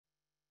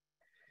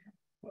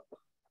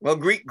Well,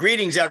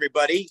 greetings,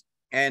 everybody,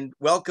 and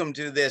welcome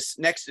to this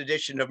next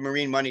edition of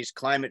Marine Money's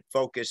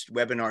climate-focused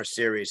webinar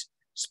series,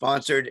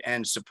 sponsored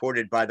and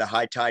supported by the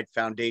High Tide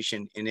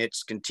Foundation in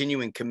its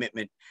continuing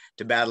commitment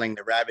to battling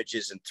the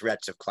ravages and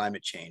threats of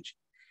climate change.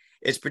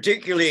 It's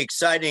particularly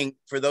exciting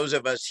for those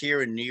of us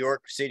here in New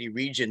York City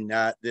region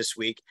this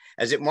week,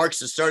 as it marks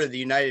the start of the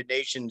United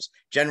Nations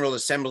General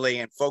Assembly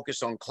and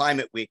focus on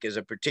Climate Week as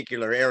a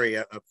particular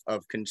area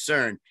of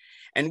concern.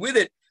 And with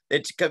it,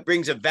 it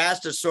brings a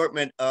vast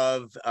assortment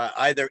of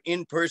either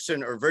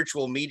in-person or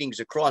virtual meetings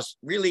across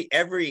really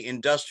every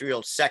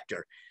industrial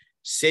sector,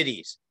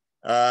 cities,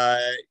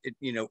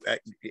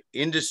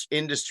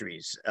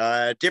 industries,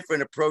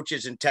 different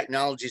approaches and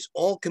technologies,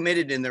 all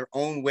committed in their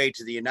own way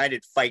to the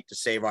united fight to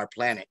save our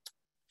planet.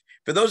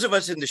 For those of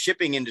us in the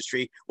shipping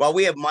industry, while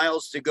we have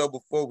miles to go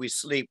before we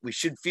sleep, we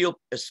should feel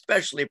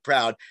especially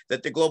proud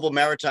that the Global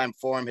Maritime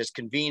Forum has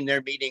convened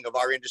their meeting of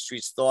our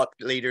industry's thought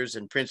leaders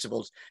and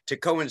principals to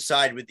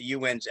coincide with the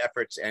UN's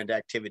efforts and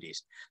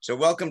activities. So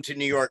welcome to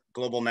New York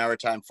Global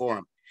Maritime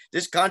Forum.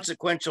 This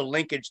consequential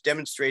linkage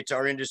demonstrates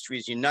our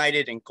industry's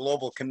united and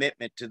global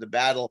commitment to the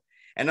battle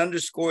and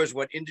underscores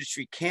what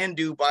industry can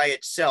do by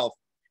itself,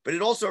 but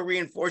it also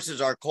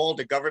reinforces our call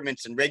to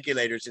governments and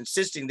regulators,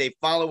 insisting they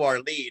follow our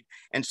lead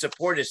and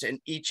support us in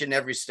each and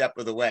every step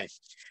of the way.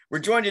 We're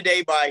joined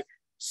today by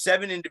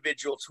 7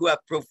 individuals who have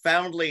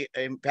profoundly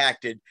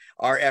impacted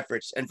our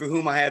efforts and for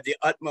whom I have the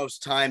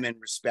utmost time and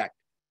respect.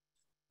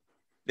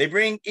 They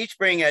each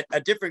bring a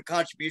different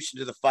contribution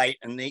to the fight,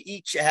 and they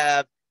each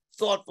have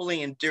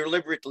thoughtfully and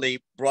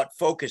deliberately brought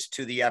focus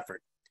to the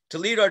effort. To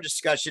lead our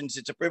discussions,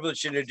 it's a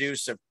privilege to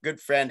introduce a good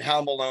friend,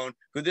 Hal Malone,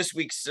 who this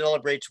week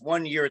celebrates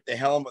 1 year at the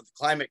helm of the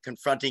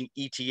climate-confronting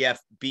ETF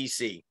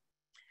BC.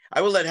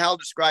 I will let Hal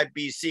describe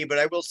BC, but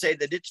I will say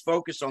that its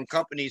focus on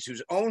companies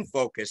whose own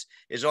focus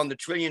is on the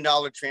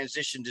trillion-dollar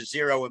transition to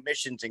zero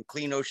emissions and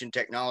clean ocean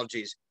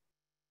technologies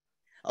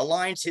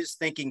aligns his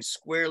thinking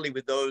squarely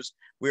with those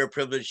we are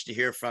privileged to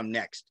hear from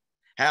next.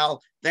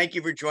 Hal, thank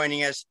you for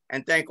joining us,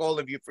 and thank all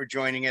of you for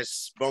joining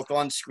us, both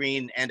on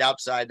screen and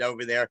outside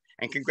over there.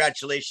 And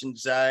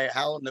congratulations,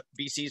 Hal, on the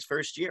BC's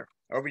first year.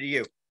 Over to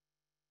you.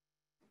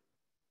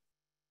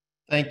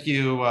 Thank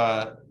you,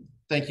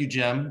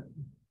 Jim.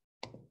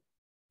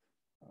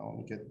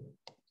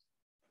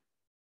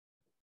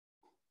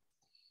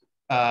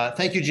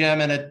 Thank you,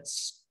 Jim, and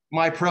it's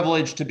my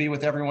privilege to be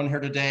with everyone here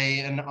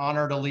today, and an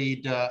honor to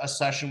lead a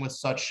session with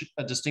such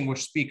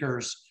distinguished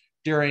speakers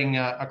during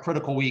a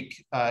critical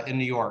week in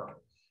New York.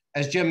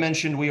 As Jim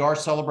mentioned, we are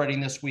celebrating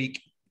this week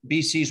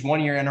BC's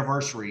 1-year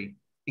anniversary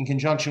in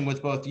conjunction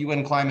with both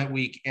UN Climate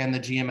Week and the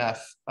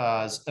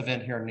GMF's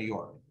event here in New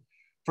York.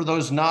 For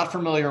those not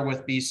familiar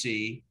with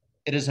BC,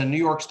 it is a New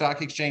York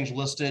Stock Exchange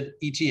listed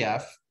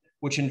ETF,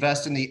 which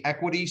invests in the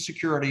equity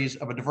securities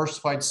of a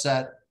diversified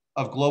set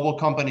of global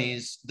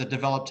companies that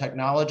develop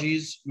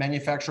technologies,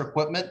 manufacture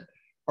equipment,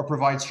 or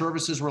provide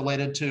services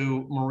related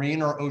to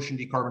marine or ocean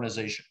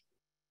decarbonization.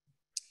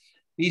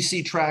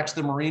 BC tracks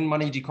the Marine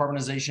Money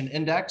Decarbonization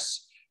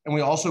Index, and we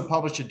also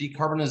published a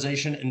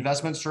decarbonization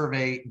investment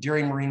survey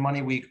during Marine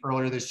Money Week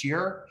earlier this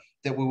year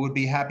that we would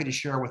be happy to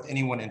share with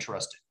anyone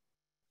interested.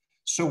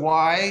 So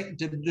why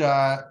did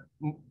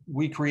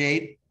we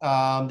create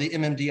the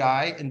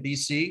MMDI in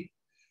BC?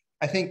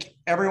 I think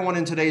everyone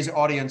in today's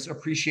audience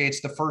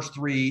appreciates the first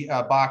 3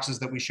 boxes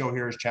that we show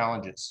here as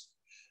challenges: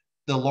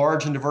 the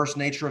large and diverse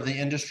nature of the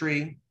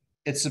industry,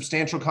 its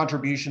substantial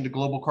contribution to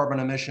global carbon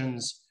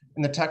emissions,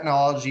 and the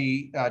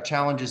technology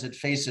challenges it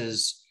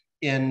faces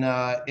in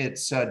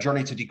its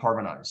journey to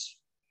decarbonize.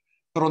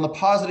 But on the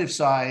positive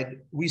side,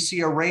 we see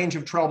a range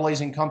of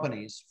trailblazing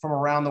companies from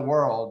around the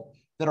world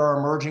that are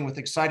emerging with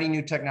exciting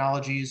new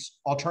technologies,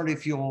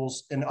 alternative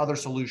fuels, and other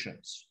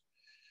solutions.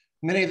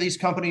 Many of these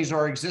companies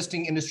are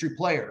existing industry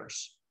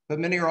players, but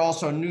many are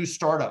also new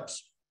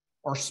startups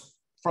or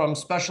from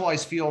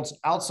specialized fields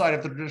outside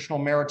of the traditional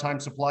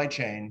maritime supply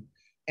chain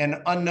and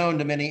unknown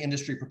to many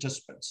industry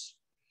participants.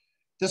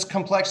 This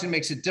complexity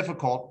makes it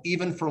difficult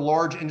even for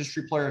large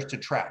industry players to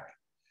track.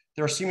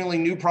 There are seemingly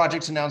new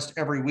projects announced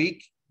every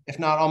week, if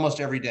not almost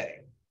every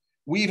day.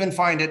 We even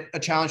find it a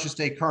challenge to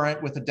stay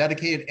current with a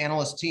dedicated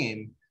analyst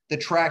team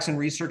that tracks and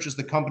researches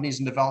the companies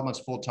and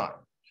developments full time.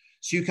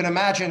 So you can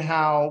imagine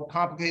how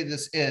complicated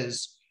this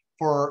is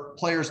for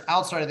players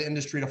outside of the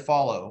industry to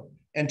follow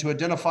and to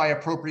identify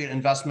appropriate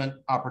investment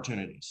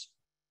opportunities.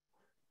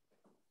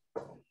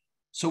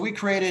 So we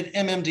created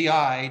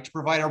MMDI to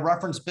provide a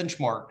reference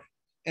benchmark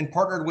and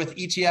partnered with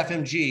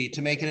ETFMG to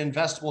make it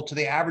investable to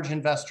the average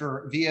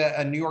investor via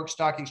a New York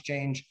Stock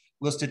Exchange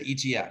listed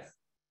ETF.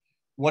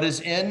 What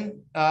is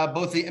in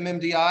both the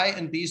MMDI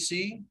and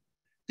BC?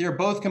 They're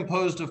both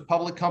composed of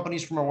public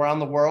companies from around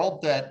the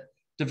world that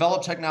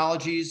develop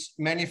technologies,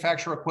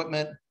 manufacture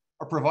equipment,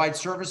 or provide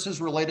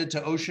services related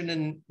to ocean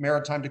and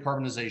maritime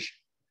decarbonization.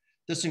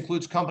 This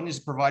includes companies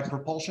that provide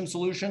propulsion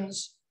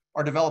solutions,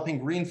 are developing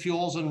green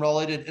fuels and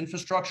related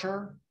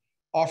infrastructure,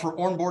 offer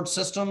onboard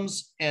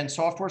systems and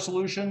software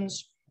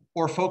solutions,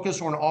 or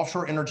focus on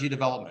offshore energy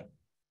development.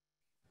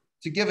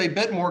 To give a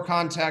bit more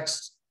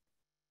context,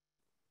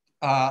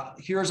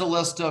 Here's a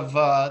list of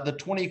the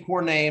 20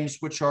 core names,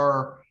 which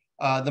are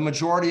the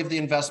majority of the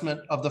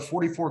investment of the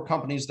 44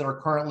 companies that are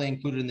currently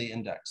included in the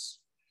index.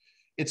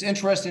 It's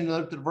interesting to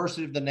look at the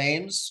diversity of the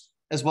names,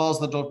 as well as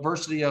the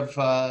diversity of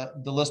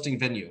the listing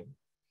venue,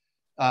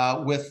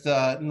 with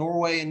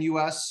Norway and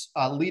US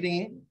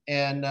leading,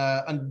 and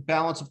a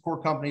balance of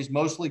core companies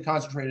mostly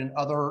concentrated in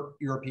other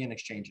European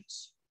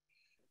exchanges.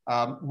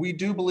 We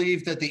do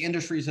believe that the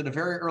industry is at a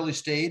very early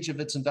stage of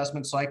its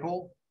investment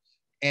cycle,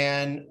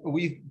 and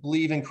we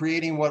believe in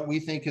creating what we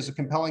think is a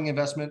compelling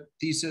investment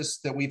thesis,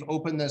 that we've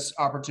opened this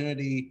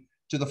opportunity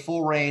to the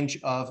full range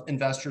of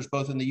investors,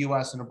 both in the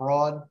US and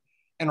abroad,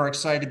 and are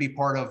excited to be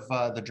part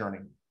of the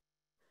journey.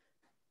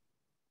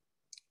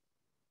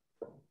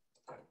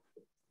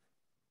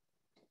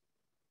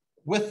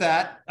 With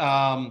that,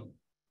 I'll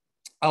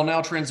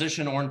now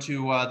transition on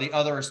to the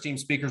other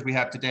esteemed speakers we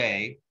have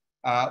today.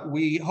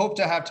 We hope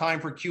to have time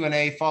for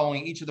Q&A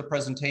following each of the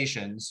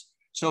presentations.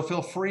 So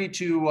feel free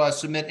to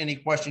submit any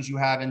questions you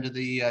have into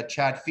the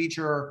chat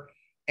feature.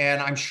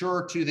 And I'm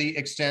sure, to the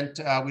extent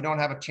we don't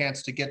have a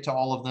chance to get to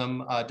all of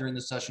them during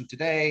the session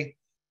today,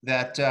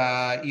 that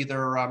either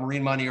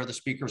Marine Money or the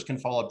speakers can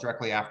follow up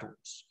directly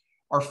afterwards.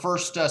 Our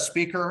first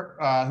speaker,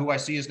 who I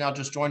see is now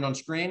just joined on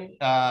screen,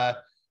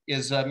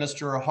 is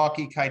Mr.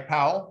 Hauke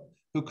Kite-Powell,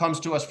 who comes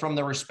to us from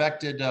the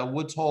respected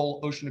Woods Hole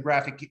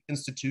Oceanographic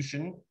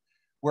Institution,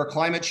 where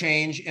climate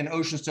change and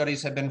ocean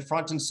studies have been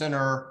front and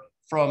center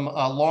from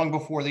long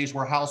before these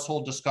were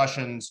household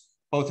discussions,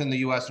 both in the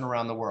US and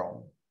around the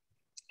world.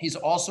 He's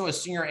also a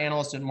senior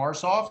analyst at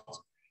Marsoft,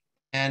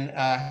 and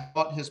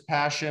brought his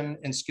passion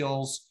and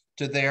skills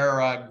to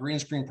their green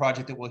screen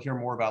project that we'll hear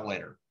more about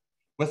later.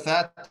 With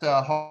that,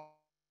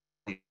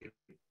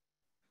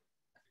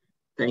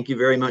 Thank you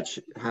very much,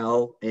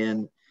 Hal,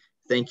 and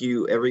thank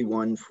you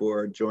everyone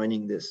for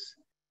joining this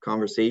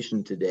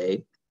conversation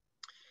today.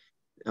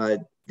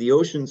 The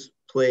oceans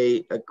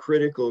play a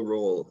critical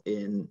role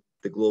in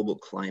the global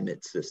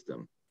climate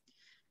system,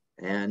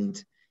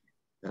 and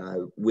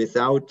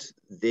without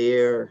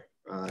their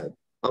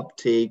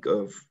uptake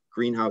of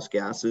greenhouse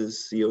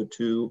gases,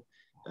 CO2,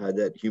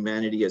 that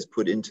humanity has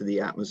put into the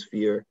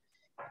atmosphere,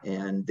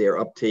 and their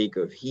uptake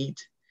of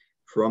heat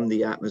from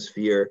the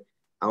atmosphere,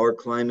 our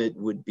climate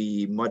would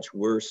be much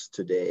worse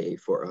today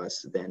for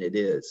us than it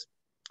is.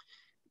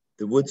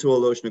 The Woods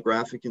Hole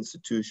Oceanographic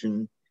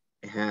Institution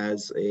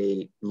has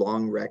a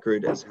long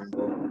record, as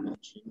Hal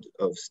mentioned,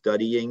 of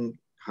studying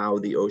how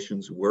the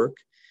oceans work,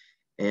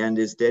 and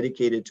is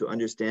dedicated to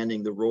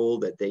understanding the role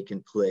that they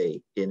can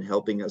play in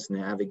helping us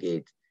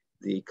navigate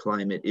the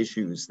climate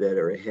issues that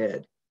are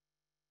ahead.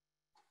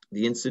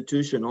 The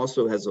institution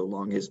also has a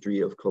long history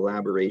of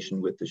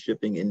collaboration with the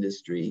shipping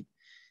industry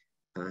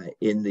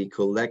in the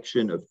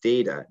collection of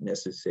data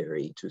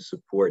necessary to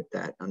support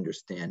that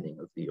understanding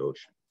of the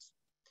oceans.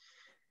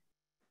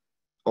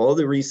 All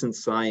the recent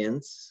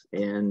science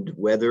and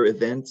weather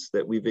events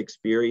that we've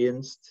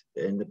experienced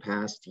in the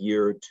past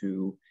year or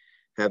two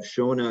have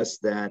shown us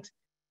that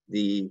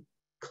the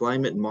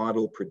climate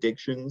model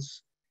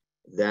predictions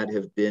that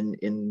have been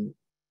in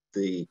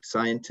the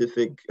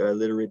scientific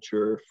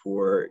literature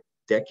for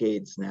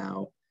decades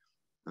now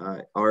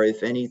are,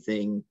 if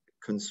anything,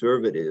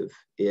 conservative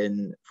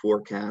in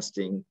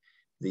forecasting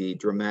the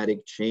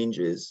dramatic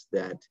changes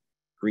that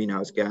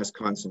greenhouse gas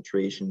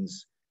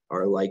concentrations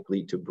are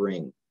likely to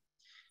bring.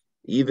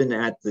 Even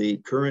at the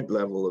current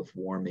level of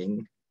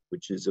warming,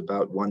 which is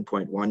about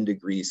 1.1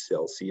 degrees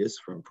Celsius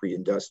from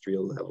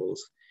pre-industrial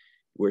levels,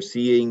 we're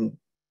seeing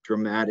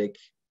dramatic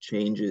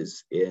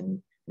changes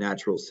in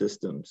natural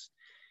systems.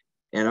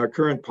 And our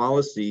current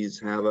policies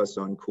have us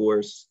on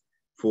course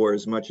for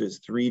as much as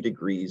 3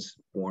 degrees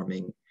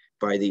warming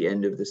by the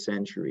end of the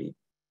century.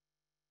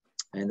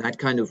 And that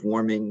kind of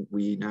warming,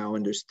 we now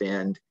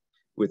understand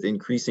with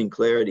increasing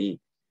clarity,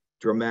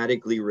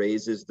 dramatically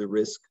raises the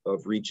risk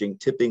of reaching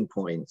tipping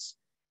points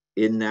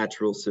in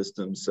natural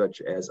systems such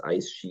as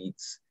ice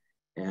sheets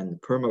and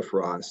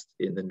permafrost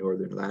in the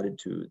northern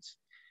latitudes.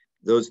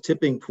 Those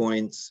tipping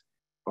points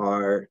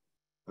are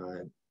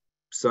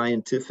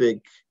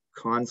scientific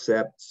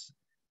concepts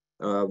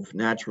of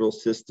natural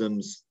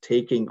systems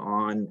taking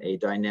on a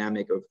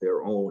dynamic of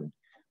their own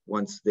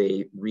once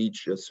they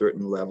reach a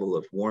certain level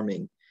of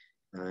warming,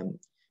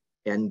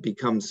 and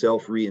become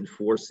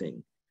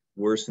self-reinforcing,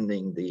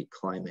 worsening the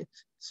climate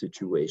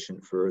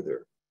situation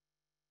further.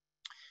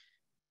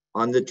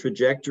 On the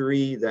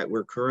trajectory that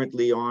we're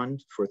currently on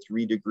for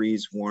 3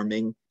 degrees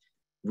warming,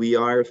 we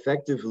are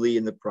effectively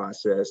in the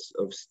process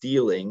of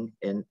stealing,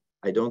 and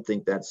I don't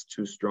think that's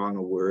too strong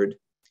a word,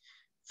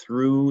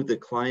 through the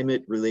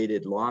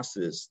climate-related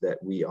losses that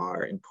we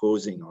are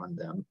imposing on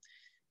them,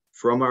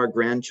 from our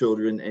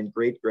grandchildren and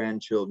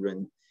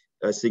great-grandchildren,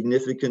 a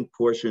significant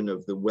portion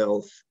of the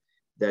wealth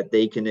that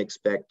they can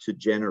expect to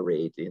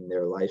generate in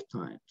their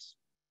lifetimes.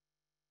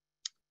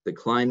 The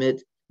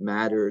climate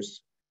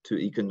matters to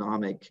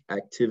economic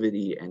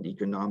activity and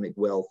economic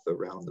wealth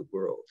around the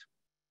world.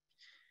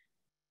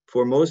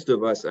 For most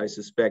of us, I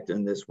suspect,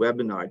 in this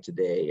webinar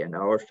today and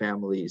our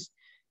families,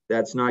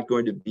 That's not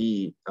going to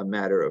be a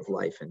matter of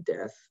life and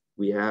death.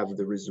 We have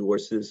the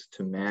resources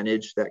to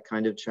manage that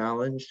kind of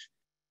challenge.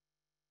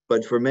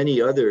 But for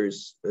many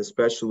others,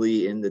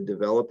 especially in the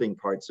developing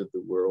parts of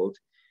the world,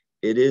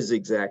 it is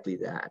exactly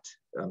that,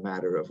 a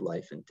matter of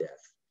life and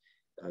death,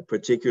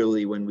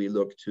 particularly when we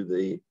look to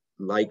the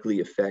likely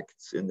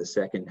effects in the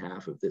second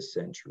half of this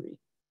century.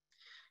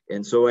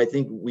 And so I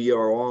think we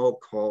are all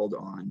called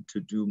on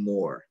to do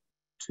more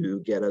to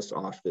get us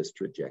off this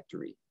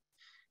trajectory,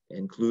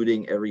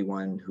 including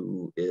everyone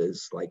who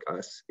is like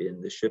us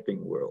in the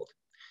shipping world.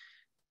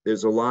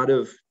 There's a lot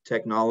of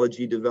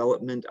technology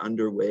development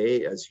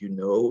underway, as you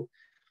know,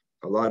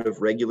 a lot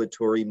of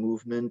regulatory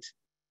movement,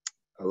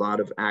 a lot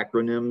of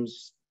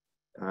acronyms,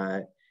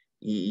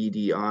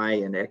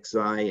 EEDI and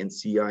EEXI and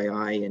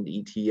CII and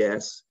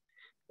ETS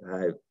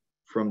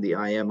from the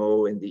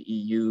IMO and the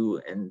EU,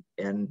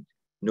 and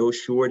no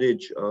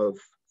shortage of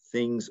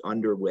things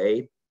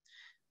underway.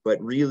 But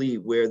really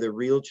where the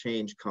real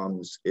change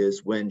comes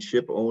is when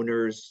ship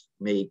owners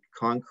make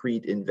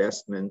concrete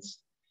investments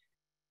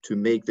to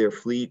make their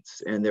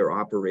fleets and their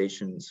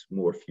operations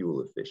more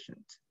fuel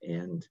efficient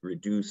and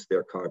reduce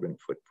their carbon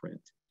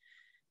footprint.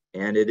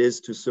 And it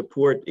is to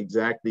support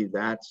exactly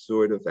that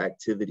sort of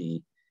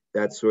activity,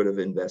 that sort of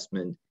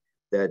investment,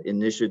 that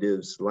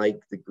initiatives like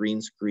the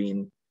green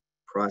screen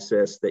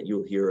process that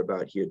you'll hear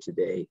about here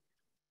today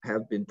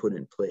have been put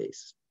in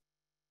place.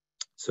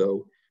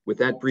 So with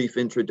that brief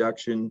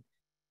introduction,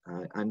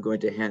 I'm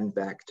going to hand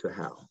back to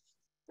Hal.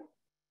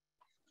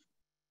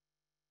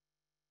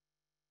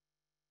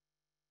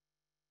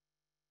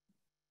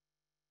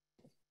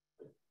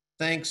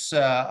 Thanks,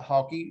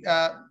 Hauke.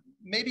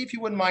 Maybe if you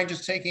wouldn't mind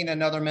just taking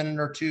another minute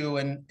or two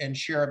and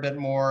share a bit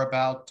more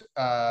about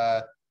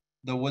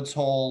the Woods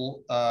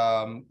Hole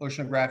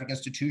Oceanographic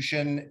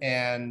Institution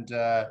and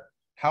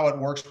how it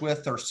works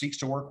with or seeks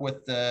to work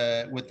with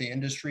the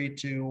industry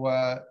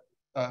to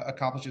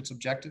accomplish its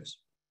objectives.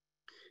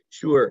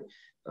 Sure.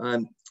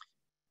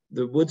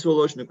 The Woods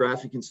Hole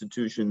Oceanographic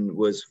Institution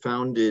was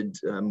founded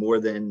more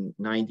than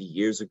 90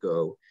 years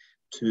ago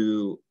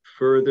to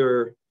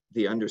further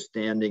the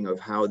understanding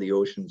of how the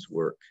oceans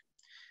work.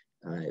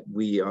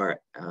 We are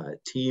a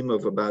team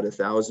of about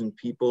 1,000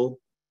 people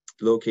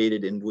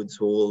located in Woods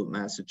Hole,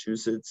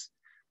 Massachusetts,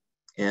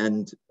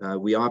 and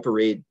we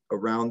operate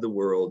around the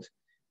world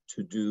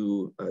to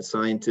do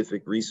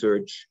scientific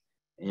research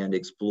and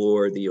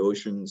explore the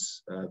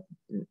oceans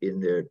in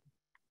their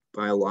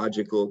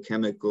biological,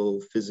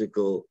 chemical,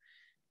 physical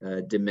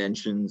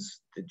dimensions,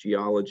 the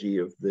geology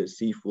of the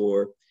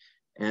seafloor,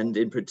 and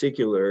in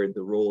particular,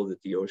 the role that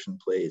the ocean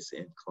plays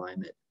in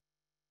climate.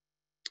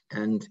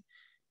 And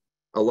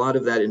a lot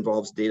of that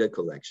involves data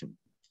collection,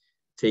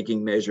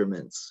 taking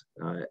measurements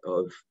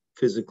of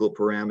physical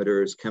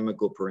parameters,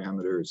 chemical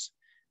parameters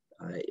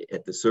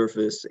at the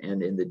surface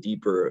and in the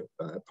deeper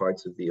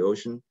parts of the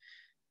ocean.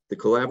 The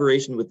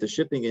collaboration with the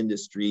shipping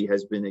industry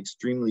has been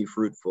extremely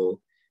fruitful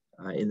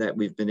in that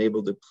we've been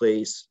able to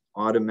place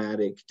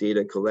automatic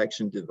data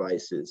collection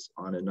devices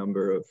on a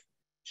number of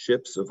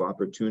ships of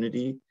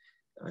opportunity,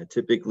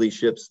 typically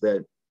ships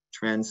that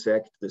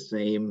transect the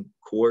same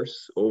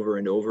course over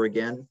and over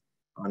again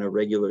on a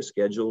regular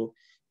schedule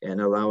and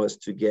allow us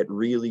to get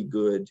really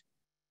good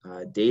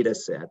data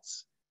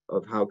sets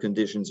of how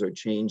conditions are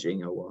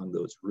changing along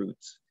those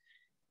routes.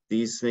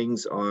 These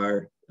things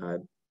are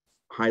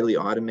highly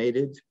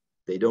automated.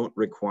 They don't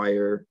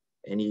require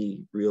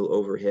any real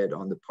overhead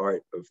on the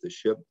part of the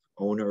ship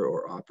owner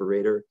or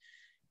operator,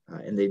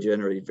 and they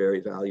generate very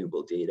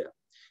valuable data.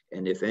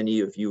 And if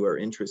any of you are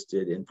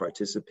interested in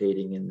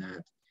participating in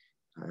that,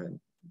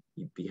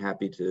 you'd be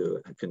happy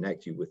to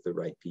connect you with the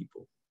right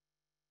people.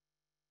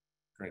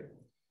 Great.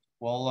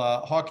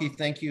 Well, Hauke,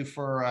 thank you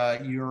for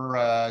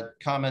your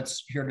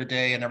comments here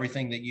today and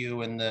everything that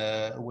you and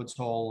the Woods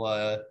Hole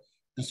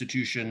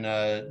Institution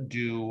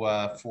do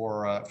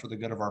for the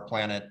good of our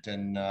planet.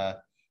 And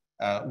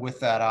with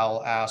that,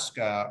 I'll ask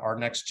our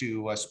next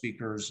two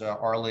speakers,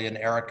 Arlie and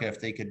Erica, if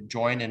they could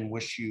join and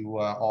wish you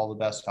all the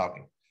best,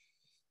 Hauke.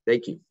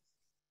 Thank you.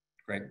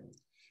 Great.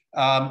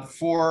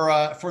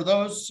 For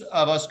those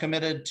of us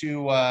committed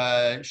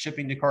to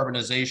shipping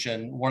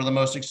decarbonization, one of the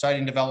most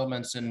exciting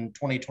developments in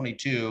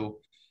 2022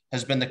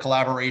 has been the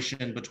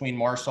collaboration between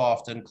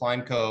Marsoft and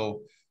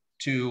Kite-Powell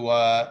to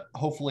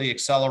hopefully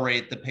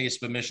accelerate the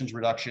pace of emissions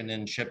reduction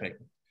in shipping.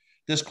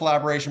 This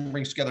collaboration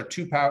brings together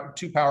two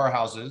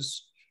powerhouses,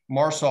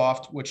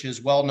 Marsoft, which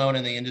is well known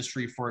in the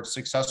industry for its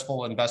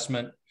successful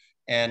investment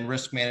and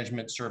risk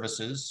management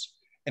services,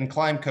 and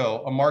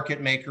Kite-Powell, a market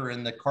maker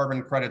in the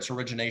carbon credits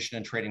origination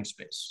and trading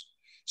space.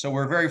 So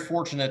we're very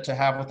fortunate to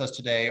have with us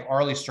today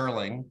Arlie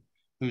Sterling,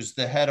 who's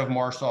the head of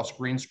Marsoft's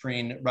Green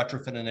Screen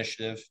Retrofit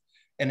Initiative,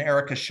 and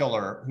Erica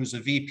Schiller, who's a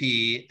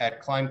VP at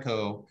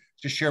Kite-Powell,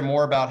 to share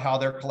more about how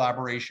their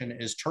collaboration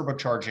is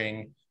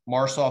turbocharging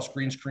Marsoft's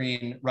Green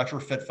Screen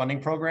Retrofit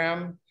Funding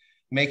Program,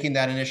 making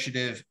that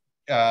initiative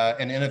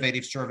an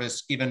innovative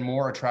service even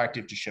more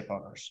attractive to ship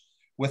owners.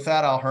 With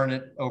that, I'll turn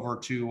it over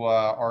to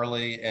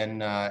Arlie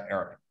and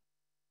Erica.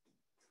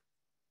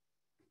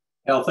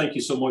 Al, thank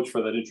you so much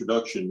for that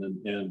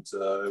introduction. And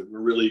we're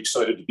really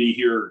excited to be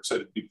here,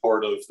 excited to be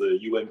part of the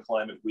UN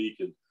Climate Week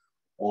and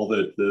all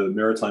that the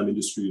maritime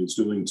industry is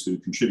doing to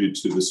contribute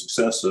to the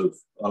success of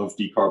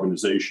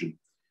decarbonization.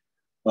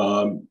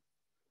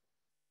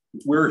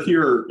 We're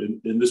here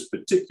in this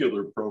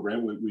particular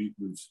program. We've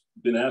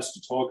been asked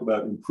to talk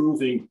about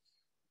improving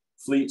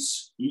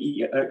fleets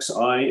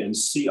EEXI and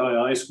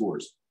CII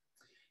scores.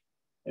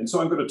 And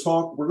so we're going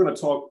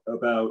to talk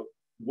about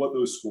what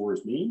those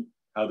scores mean,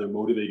 how they're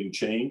motivating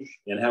change,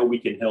 and how we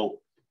can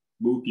help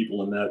move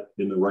people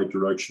in the right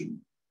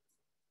direction.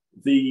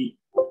 The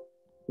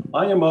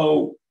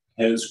IMO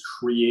has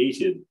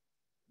created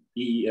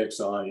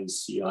EEXI and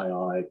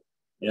CII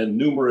and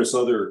numerous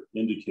other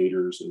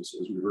indicators, as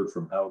we heard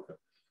from Hauke,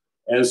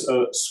 as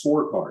a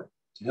scorecard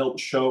to help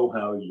show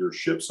how your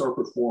ships are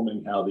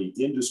performing, how the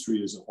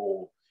industry as a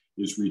whole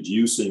is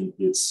reducing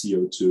its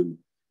CO2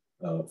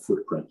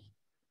 footprint.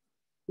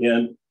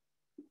 And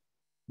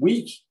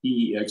weak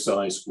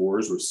EEXI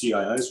scores or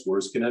CII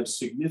scores can have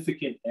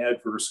significant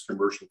adverse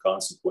commercial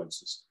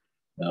consequences.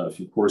 Of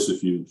course,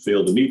 if you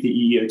fail to meet the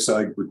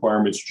EEXI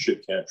requirements, your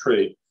ship can't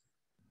trade.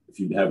 If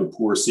you have a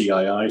poor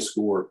CII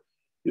score,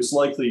 it's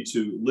likely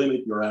to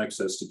limit your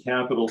access to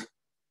capital,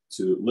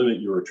 to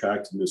limit your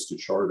attractiveness to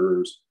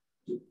charters,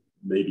 to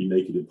maybe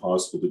make it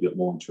impossible to get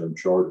long-term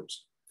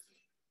charters.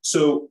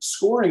 So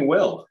scoring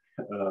well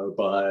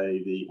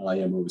by the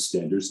IMO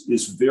standards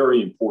is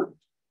very important.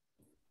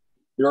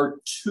 There are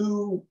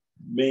two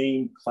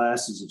main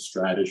classes of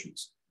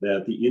strategies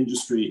that the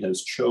industry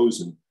has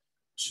chosen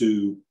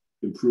to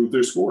improve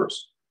their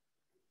scores.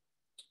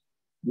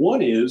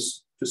 One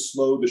is to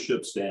slow the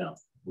ships down,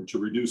 or to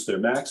reduce their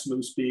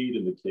maximum speed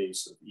in the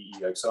case of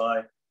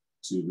EEXI,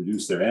 to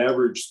reduce their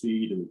average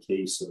speed in the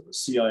case of a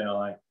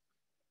CII,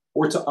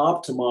 or to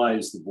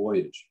optimize the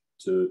voyage,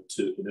 to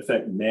in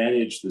effect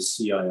manage the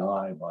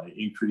CII by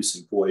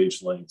increasing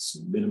voyage lengths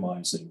and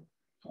minimizing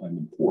time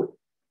in port.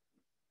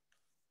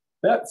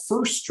 That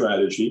first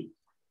strategy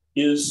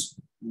is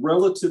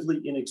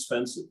relatively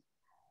inexpensive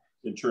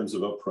in terms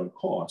of upfront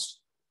cost,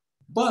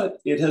 but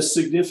it has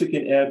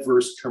significant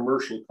adverse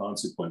commercial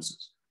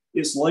consequences.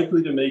 It's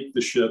likely to make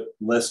the ship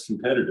less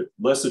competitive,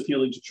 less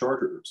appealing to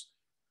charterers,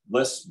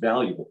 less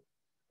valuable.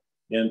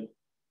 And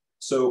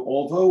so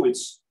although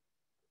it's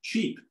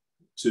cheap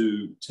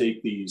to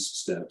take these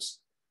steps,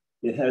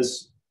 it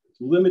has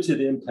limited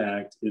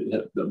impact,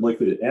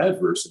 likely an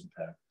adverse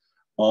impact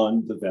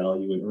on the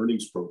value and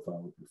earnings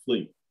profile of the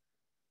fleet.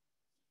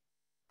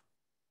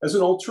 As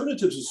an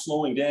alternative to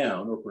slowing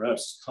down, or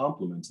perhaps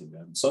complementing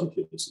that in some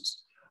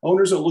cases,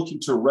 owners are looking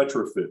to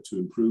retrofit to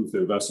improve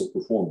their vessel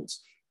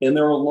performance. And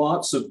there are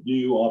lots of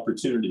new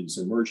opportunities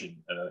emerging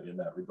in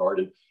that regard.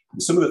 And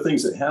some of the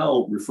things that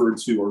Hal referred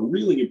to are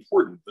really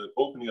important, that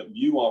opening up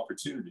new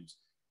opportunities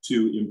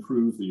to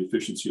improve the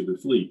efficiency of the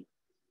fleet.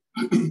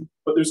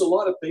 But there's a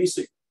lot of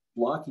basic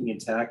blocking and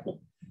tackling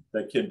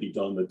that can be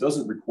done that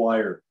doesn't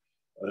require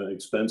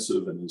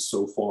expensive and is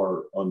so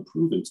far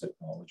unproven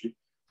technology.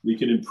 We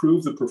can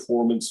improve the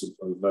performance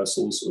of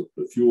vessels, of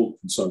the fuel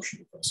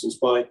consumption of vessels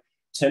by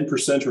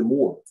 10% or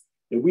more.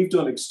 And we've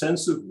done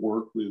extensive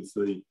work with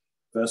the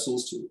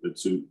vessels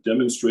to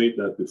demonstrate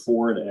that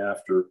before and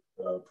after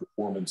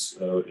performance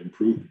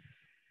improvement.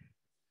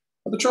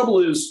 But the trouble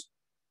is,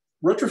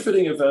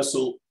 retrofitting a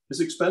vessel is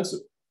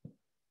expensive.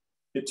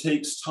 It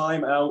takes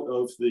time out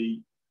of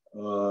the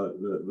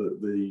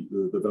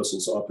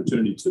vessel's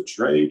opportunity to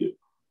trade.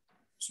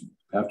 You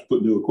have to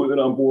put new equipment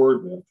on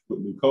board, we have to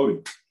put new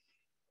coating.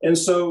 And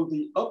so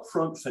the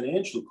upfront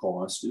financial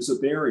cost is a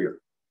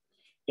barrier.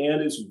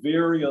 And it's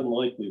very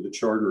unlikely the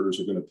charterers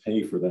are going to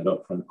pay for that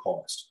upfront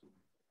cost.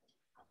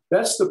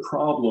 That's the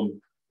problem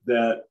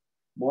that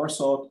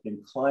Marsoft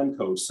and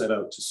Climeco set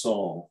out to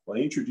solve by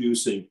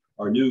introducing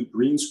our new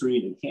green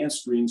screen,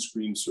 enhanced green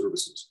screen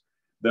services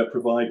that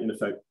provide, in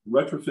effect,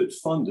 retrofit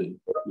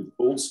funding with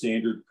gold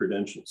standard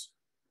credentials.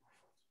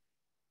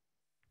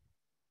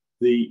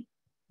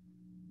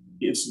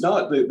 It's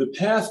not the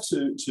path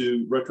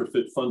to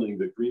retrofit funding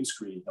that green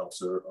screen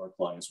helps our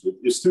clients with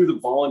is through the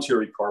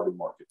voluntary carbon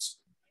markets.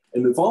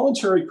 And the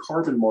voluntary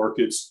carbon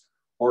markets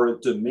are a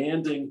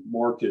demanding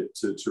market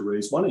to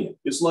raise money in.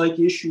 It's like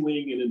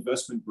issuing an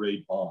investment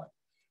grade bond.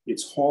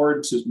 It's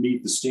hard to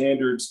meet the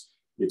standards,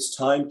 it's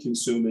time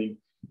consuming,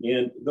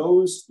 and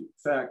those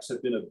facts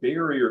have been a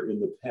barrier in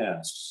the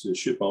past to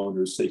ship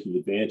owners taking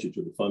advantage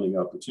of the funding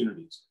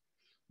opportunities.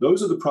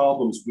 Those are the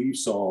problems we've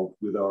solved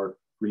with our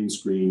green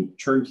screen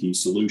turnkey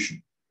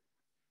solution.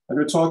 I'm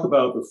going to talk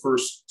about the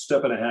first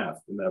step and a half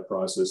in that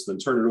process, then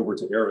turn it over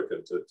to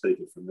Erica to take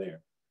it from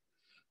there.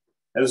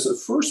 As a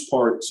first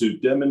part, to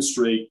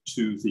demonstrate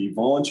to the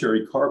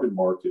voluntary carbon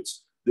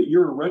markets that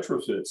your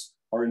retrofits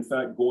are in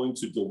fact going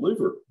to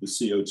deliver the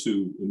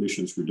CO2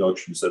 emissions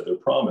reductions that they're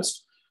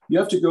promised, you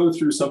have to go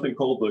through something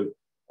called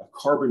a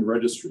carbon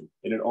registry.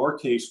 And in our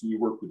case, we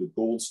work with a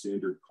gold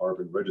standard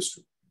carbon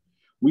registry.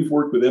 We've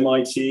worked with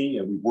MIT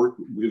and we've worked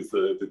with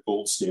the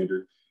gold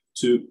standard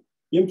to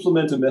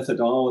implement a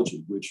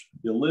methodology which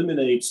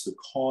eliminates the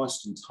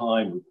cost and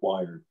time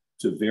required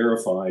to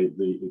verify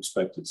the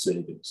expected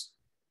savings.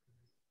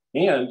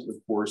 And of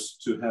course,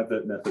 to have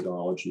that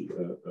methodology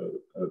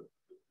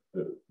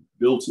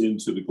built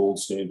into the gold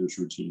standards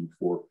routine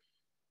for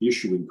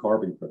issuing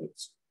carbon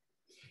credits.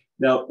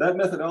 Now, that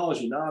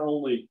methodology not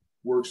only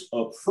works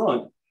up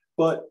front,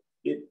 but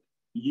it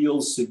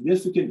yields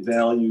significant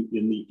value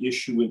in the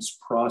issuance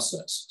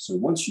process. So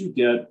once you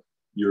get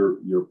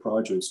your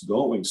projects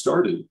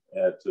started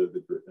at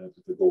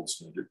the gold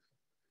standard,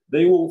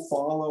 they will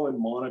follow and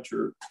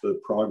monitor the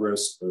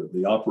progress,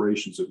 the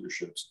operations of your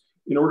ships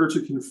in order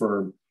to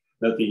confirm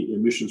that the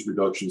emissions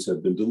reductions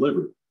have been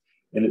delivered.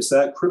 And it's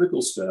that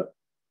critical step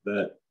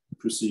that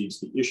precedes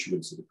the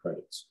issuance of the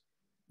credits.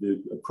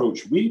 The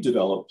approach we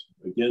developed,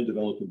 again,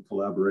 developed in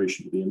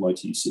collaboration with the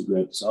MIT Sea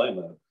Grant Design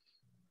Lab,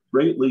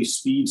 greatly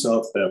speeds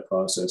up that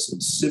process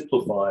and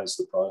simplifies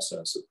the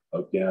process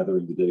of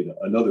gathering the data,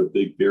 another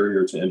big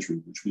barrier to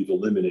entry, which we've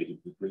eliminated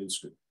with green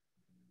screen.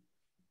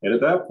 And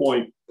at that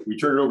point, we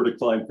turn it over to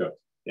ClimeCo.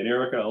 And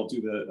Erica, I'll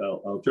do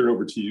that. I'll turn it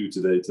over to you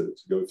today to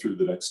go through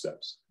the next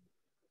steps.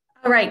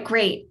 All right,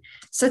 great.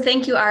 So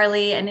thank you,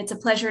 Arlie. And it's a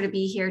pleasure to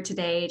be here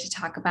today to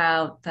talk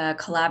about the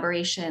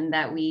collaboration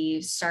that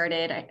we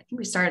started. I think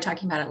we started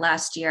talking about it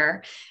last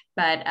year,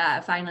 but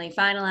finally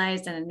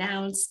finalized and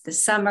announced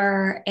this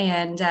summer.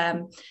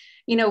 And,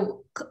 you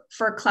know,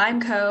 for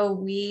ClimeCo,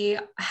 we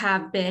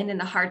have been in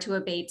the hard to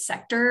abate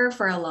sector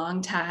for a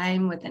long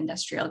time with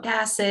industrial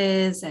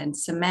gases and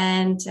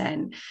cement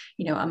and,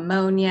 you know,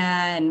 ammonia.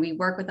 And we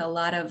work with a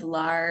lot of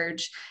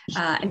large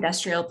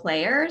industrial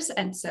players.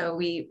 And so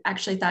we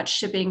actually thought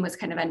shipping was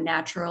kind of a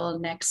natural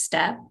next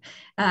step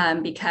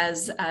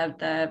because of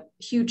the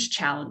huge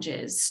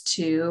challenges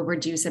to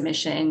reduce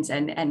emissions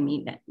and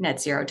meet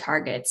net zero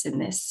targets in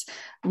this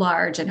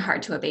large and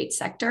hard to abate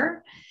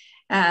sector.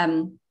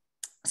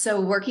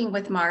 So working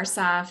with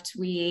Marsoft,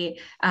 we,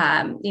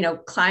 you know,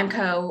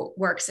 ClimeCo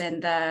works in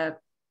the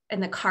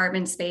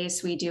carbon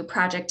space. We do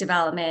project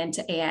development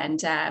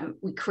and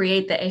we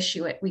create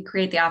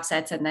the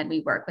offsets, and then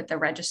we work with the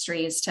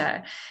registries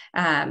to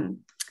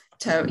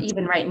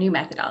even write new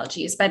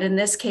methodologies. But in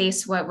this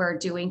case, what we're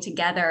doing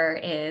together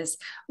is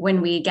when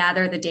we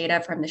gather the data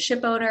from the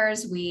ship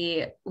owners,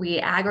 we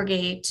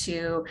aggregate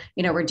to,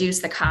 you know, reduce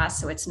the cost.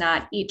 So it's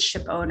not each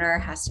ship owner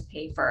has to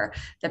pay for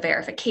the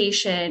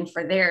verification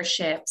for their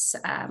ships.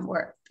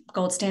 Where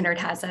Gold Standard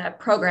has a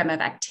program of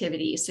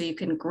activities, so you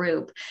can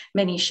group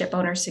many ship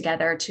owners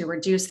together to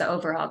reduce the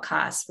overall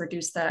costs,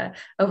 reduce the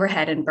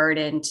overhead and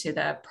burden to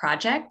the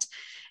project.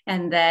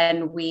 And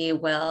then we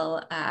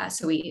will,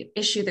 so we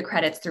issue the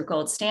credits through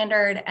Gold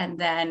Standard, and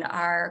then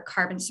our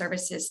carbon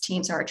services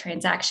team, so our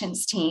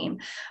transactions team,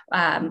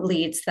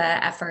 leads the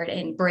effort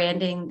in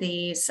branding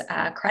these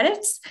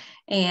credits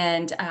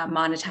and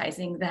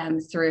monetizing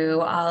them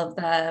through all of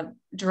the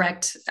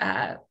direct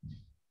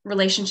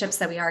relationships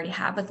that we already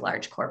have with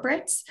large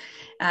corporates.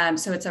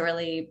 So it's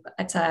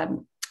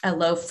a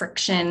low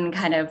friction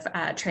kind of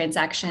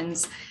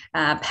transactions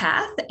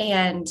path.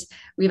 And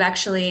we've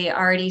actually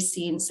already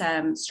seen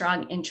some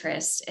strong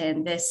interest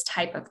in this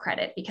type of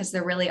credit because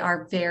there really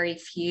are very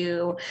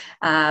few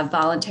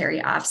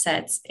voluntary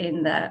offsets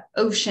in the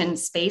ocean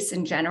space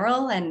in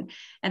general. And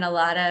a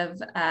lot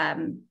of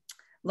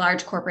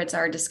large corporates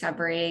are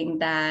discovering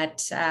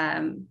that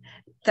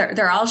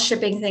they're all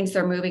shipping things,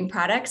 they're moving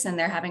products, and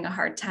they're having a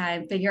hard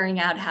time figuring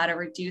out how to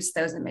reduce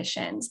those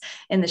emissions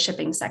in the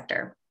shipping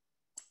sector.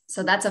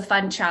 So that's a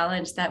fun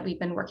challenge that we've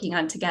been working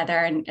on together.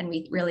 And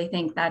we really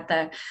think that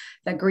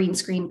the green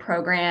screen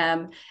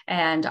program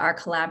and our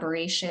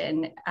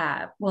collaboration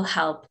will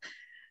help,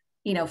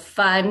 you know,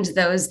 fund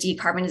those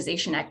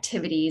decarbonization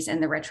activities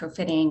and the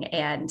retrofitting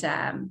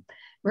and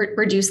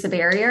reduce the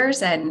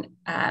barriers and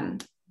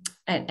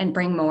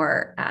bring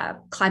more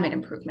climate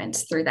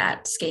improvements through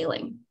that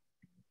scaling.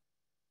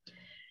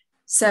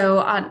 So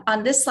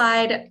on this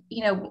slide,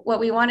 you know, what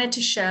we wanted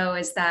to show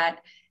is that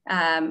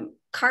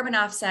carbon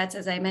offsets,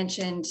 as I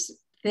mentioned,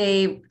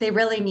 they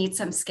really need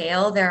some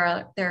scale.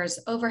 There's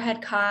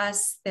overhead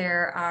costs.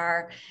 There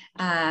are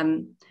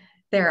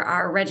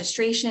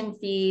registration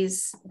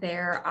fees.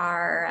 There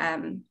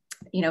are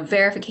you know,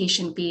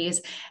 verification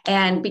fees,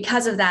 and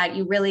because of that,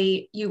 you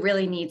really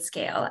need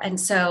scale. And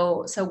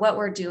so what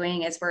we're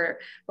doing is we're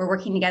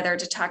working together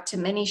to talk to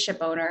many ship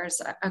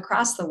owners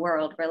across the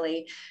world,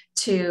 really,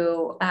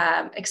 to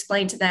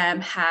explain to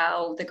them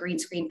how the green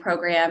screen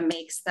program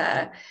makes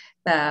the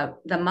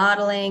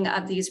modeling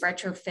of these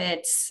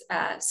retrofits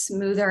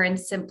smoother and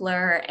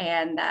simpler,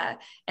 and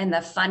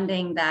the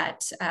funding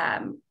that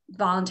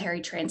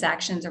voluntary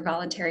transactions or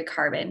voluntary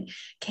carbon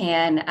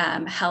can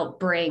help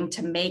bring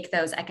to make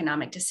those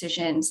economic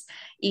decisions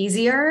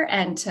easier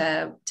and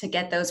to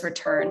get those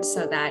returns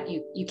so that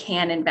you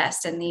can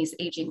invest in these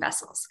aging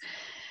vessels.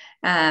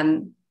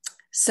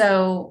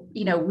 So,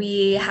 you know,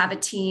 we have a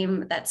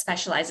team that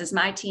specializes.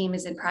 My team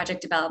is in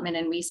project development,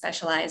 and we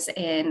specialize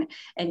in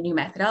new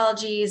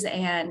methodologies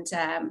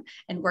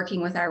and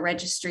working with our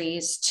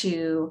registries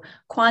to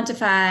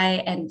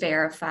quantify and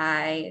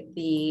verify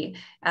the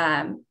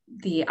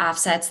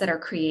offsets that are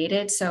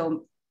created.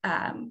 So,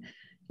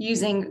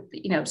 using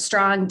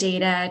strong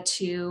data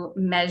to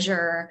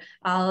measure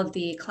all of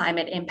the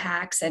climate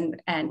impacts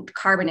and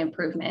carbon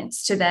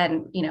improvements to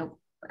then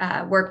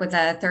work with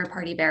a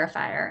third-party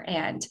verifier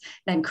and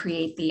then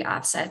create the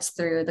offsets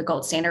through the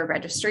gold standard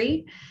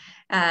registry.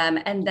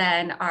 And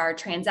then our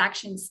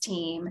transactions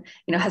team,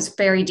 has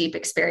very deep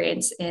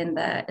experience in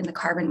the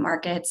carbon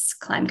markets.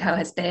 Climco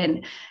has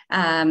been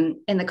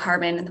in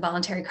the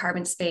voluntary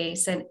carbon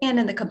space and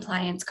in the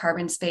compliance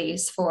carbon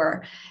space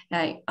for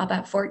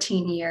about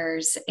 14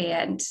 years.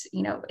 And,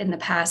 in the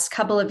past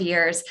couple of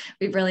years,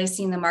 we've really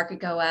seen the market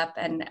go up,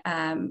 and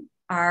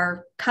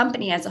our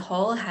company as a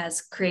whole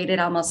has created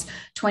almost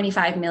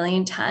 25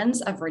 million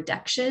tons of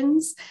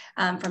reductions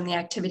from the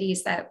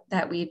activities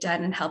that we've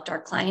done and helped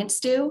our clients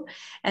do.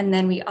 And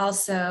then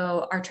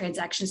our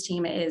transactions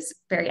team is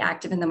very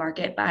active in the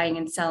market, buying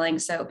and selling.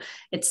 So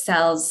it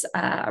sells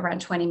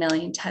around 20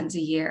 million tons a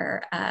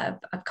year of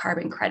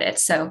carbon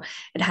credits. So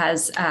it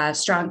has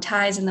strong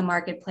ties in the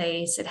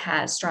marketplace. It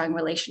has strong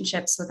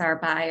relationships with our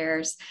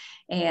buyers,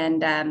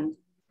 and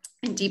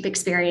deep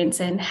experience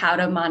in how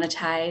to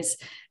monetize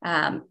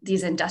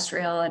these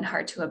industrial and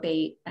hard to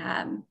abate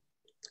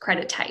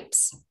credit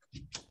types.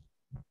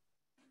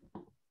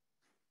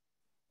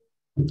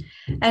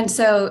 And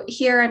so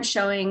here I'm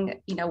showing,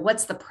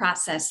 what's the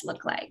process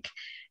look like?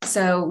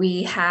 So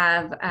we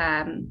have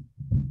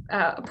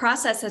a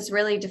process that's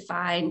really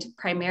defined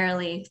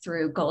primarily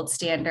through gold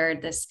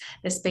standard, this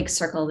big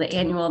circle, the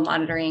annual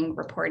monitoring,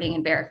 reporting,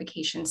 and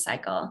verification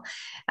cycle.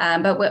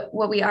 But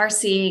what we are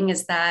seeing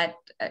is that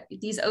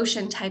these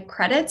ocean type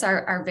credits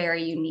are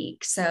very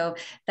unique. So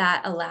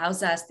that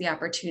allows us the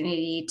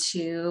opportunity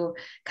to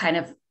kind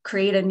of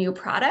create a new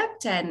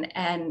product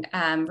and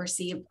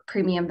receive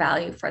premium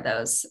value for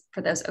those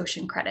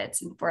ocean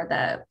credits and for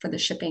the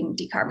shipping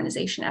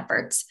decarbonization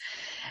efforts.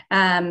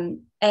 And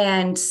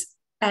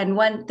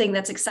one thing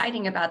that's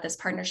exciting about this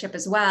partnership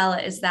as well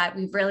is that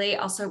we've really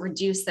also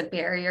reduced the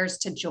barriers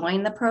to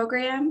join the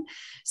program.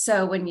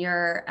 So when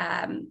you're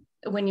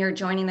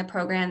joining the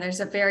program,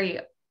 there's a very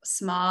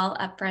small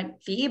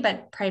upfront fee,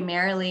 but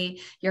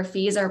primarily your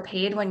fees are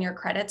paid when your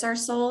credits are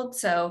sold.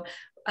 So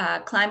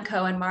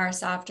Climco and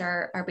Marsoft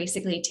are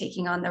basically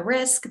taking on the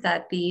risk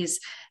that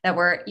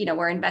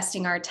we're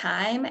investing our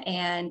time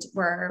and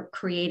we're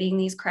creating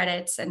these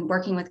credits and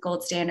working with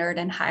Gold Standard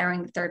and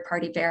hiring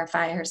third-party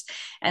verifiers,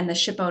 and the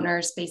ship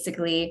owners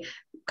basically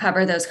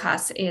cover those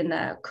costs in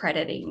the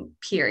crediting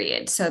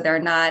period. So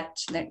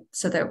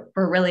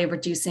we're really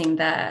reducing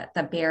the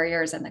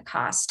barriers and the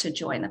costs to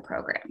join the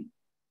program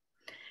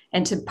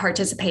and to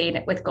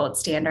participate with Gold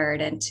Standard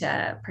and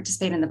to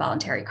participate in the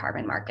voluntary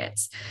carbon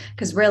markets.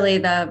 Because really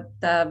the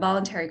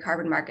voluntary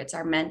carbon markets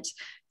are meant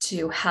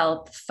to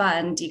help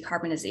fund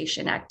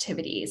decarbonization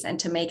activities and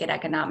to make it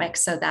economic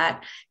so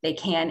that they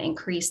can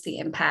increase the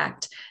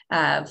impact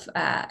of,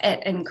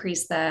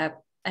 increase the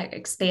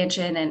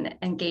expansion and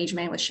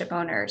engagement with ship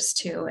owners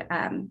to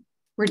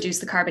reduce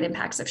the carbon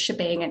impacts of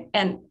shipping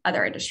and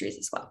other industries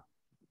as well.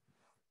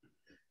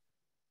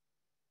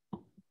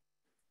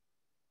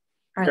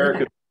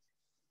 Erica,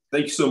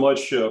 thank you so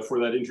much for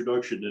that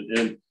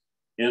introduction.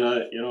 And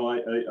on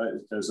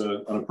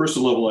a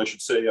personal level, I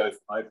should say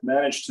I've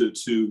managed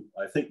to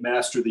I think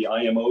master the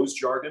IMO's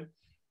jargon,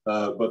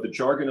 but the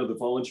jargon of the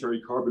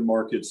voluntary carbon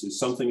markets is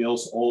something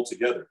else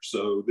altogether.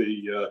 So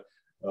the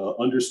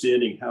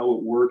understanding how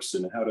it works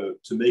and how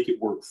to make it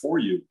work for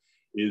you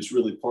is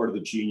really part of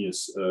the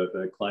genius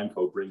that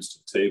Climco brings to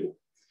the table.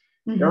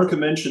 Mm-hmm. Erica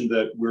mentioned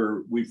that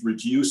we've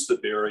reduced the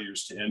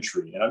barriers to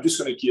entry, and I'm just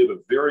going to give a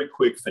very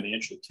quick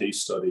financial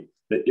case study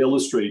that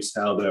illustrates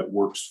how that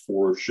works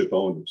for ship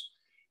owners.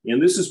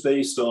 And this is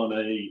based on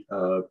a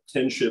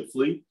 10-ship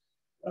fleet.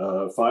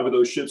 5 of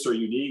those ships are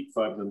unique,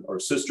 5 of them are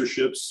sister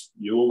ships.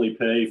 You only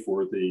pay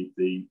for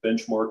the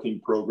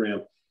benchmarking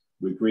program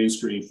with green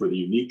screen for the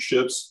unique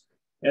ships,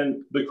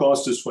 and the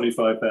cost is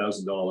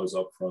 $25,000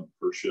 upfront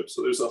per ship.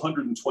 So there's a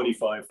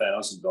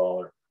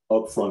 $125,000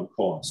 upfront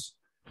cost.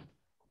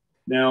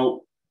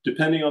 Now,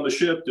 depending on the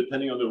ship,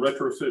 depending on the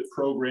retrofit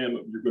program,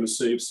 you're going to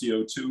save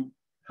CO2.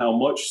 How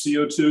much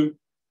CO2?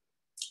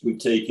 We've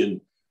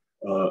taken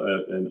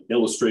an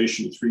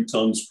illustration, 3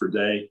 tons per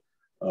day.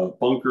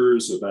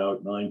 Bunkers,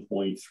 about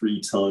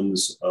 9.3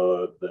 tons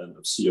then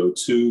of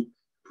CO2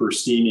 per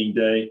steaming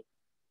day.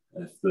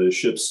 If the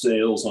ship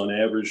sails on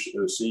average,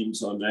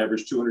 seems on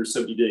average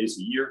 270 days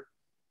a year,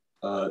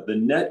 the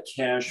net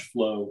cash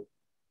flow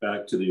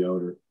back to the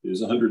owner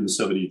is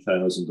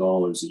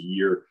 $170,000 a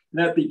year. And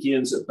that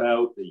begins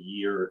about a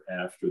year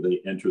after they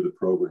enter the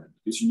program,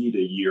 because you need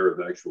a year of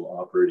actual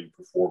operating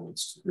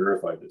performance to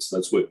verify this.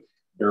 That's what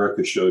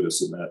Erica showed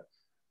us in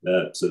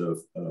that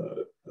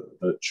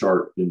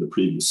chart in the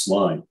previous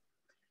slide.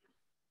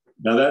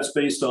 Now that's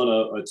based on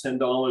a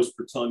 $10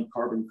 per ton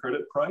carbon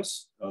credit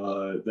price.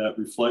 That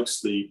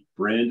reflects the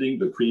branding,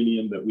 the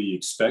premium that we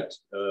expect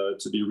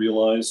to be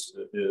realized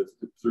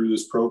through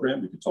this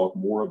program. We can talk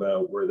more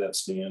about where that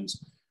stands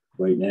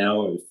right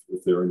now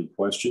if there are any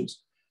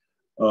questions.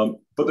 But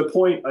the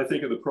point, I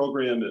think, of the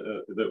program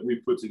that we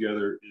put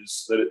together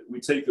is that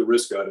we take the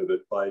risk out of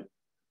it by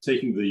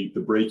taking the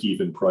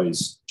break-even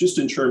price, just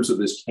in terms of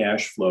this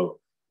cash flow,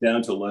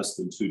 down to less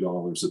than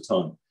 $2 a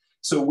ton.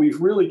 So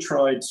we've really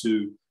tried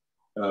to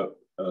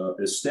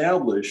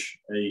establish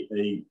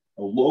a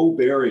low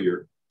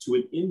barrier to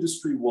an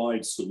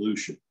industry-wide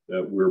solution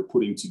that we're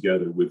putting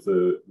together with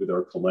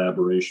our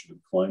collaboration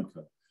with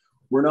Kite-Powell.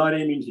 We're not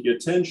aiming to get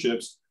 10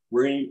 ships,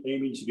 we're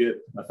aiming to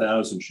get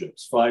 1,000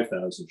 ships,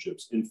 5,000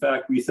 ships. In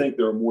fact, we think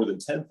there are more than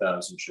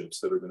 10,000 ships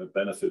that are going to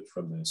benefit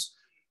from this.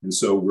 And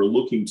so we're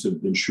looking to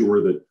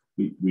ensure that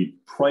we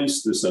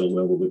price this at a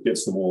level that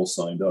gets them all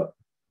signed up.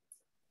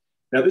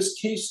 Now, this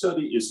case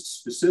study is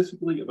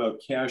specifically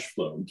about cash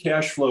flow, and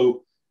cash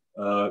flow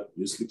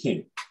is the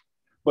king.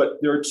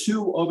 But there are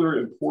two other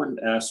important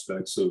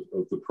aspects of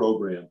the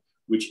program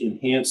which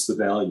enhance the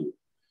value.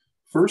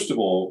 First of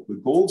all, the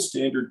gold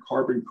standard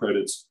carbon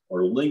credits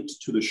are linked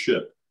to the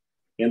ship,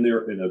 and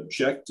they're an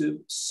objective,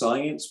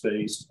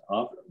 science-based,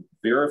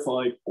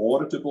 verified,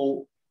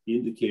 auditable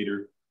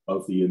indicator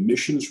of the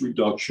emissions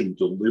reduction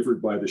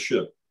delivered by the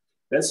ship.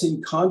 That's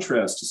in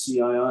contrast to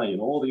CII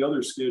and all the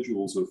other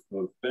schedules of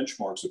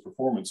benchmarks of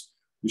performance,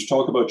 which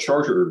talk about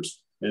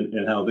charterers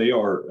and how they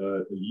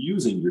are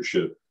using your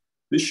ship.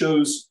 This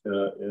shows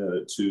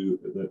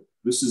that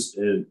this is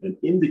an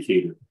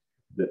indicator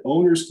that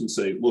owners can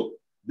say, look,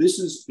 this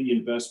is the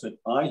investment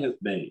I have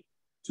made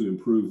to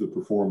improve the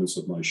performance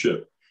of my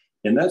ship.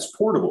 And that's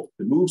portable,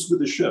 it moves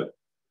with the ship.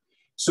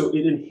 So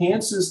it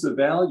enhances the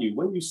value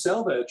when you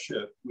sell that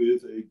ship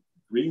with a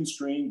green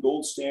screen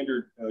gold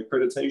standard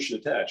accreditation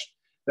attached.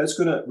 That's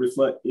going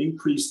to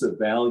increase the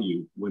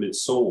value when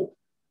it's sold.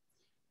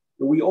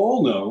 But we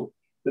all know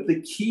that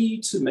the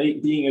key to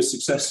being a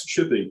success in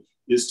shipping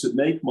is to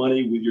make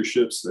money with your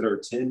ships that are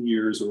 10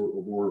 years or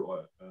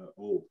more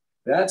old.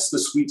 That's the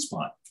sweet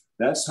spot.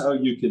 That's how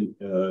you can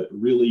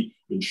really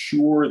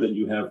ensure that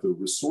you have the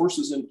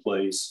resources in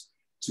place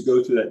to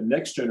go through that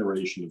next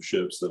generation of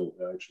ships that will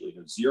actually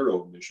have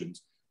zero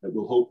emissions that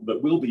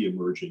will be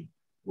emerging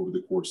over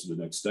the course of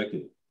the next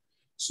decade.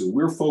 So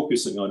we're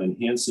focusing on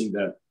enhancing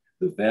the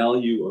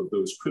value of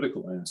those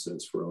critical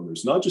assets for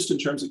owners, not just in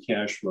terms of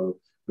cash flow,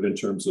 but in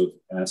terms of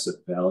asset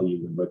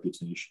value and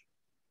reputation.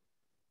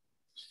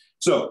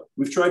 So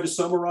we've tried to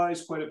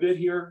summarize quite a bit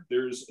here.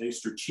 There's a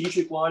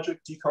strategic logic,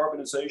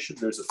 decarbonization.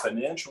 There's a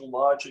financial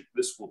logic.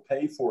 This will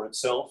pay for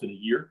itself in a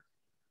year.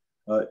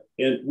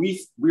 And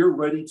we're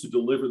ready to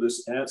deliver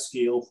this at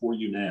scale for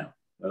you now.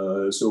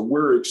 So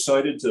we're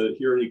excited to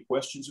hear any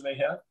questions you may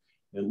have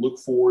and look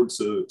forward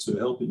to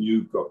helping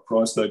you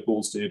cross that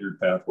gold standard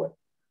pathway.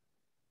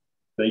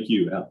 Thank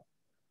you, Al.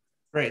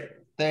 Great.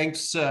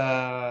 Thanks,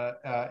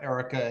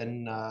 Erica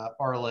and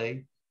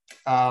Arlie.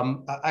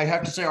 I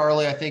have to say,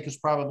 Arlie, I think it's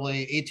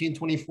probably 18,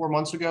 24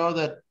 months ago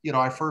that,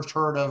 I first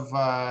heard of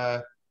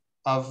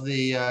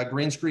the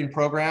green screen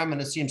program.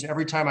 And it seems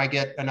every time I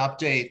get an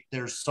update,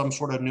 there's some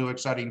sort of new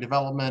exciting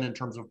development in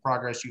terms of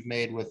progress you've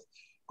made with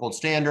Gold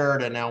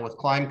Standard and now with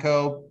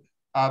Kite-Powell.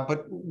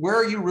 But where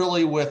are you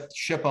really with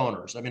ship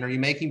owners? I mean, are you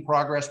making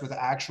progress with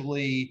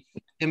actually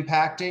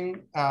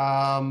impacting,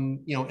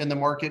 in the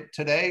market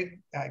today?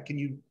 Can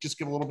you just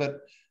give a little bit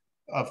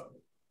of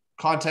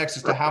context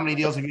as to how many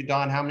deals have you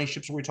done? How many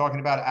ships are we talking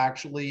about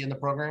actually in the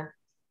program?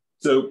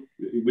 So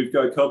we've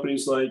got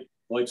companies like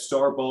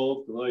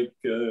Starbulk, like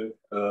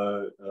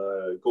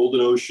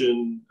Golden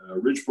Ocean,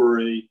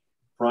 Ridgebury,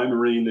 Prime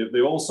Marine.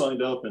 They all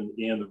signed up, and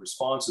the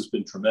response has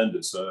been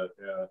tremendous.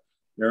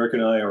 Eric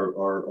and I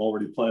are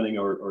already planning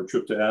our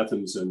trip to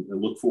Athens and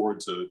look forward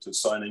to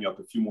signing up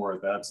a few more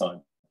at that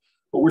time.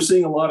 But we're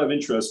seeing a lot of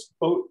interest,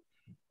 both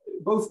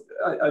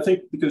I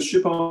think because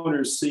ship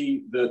owners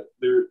see that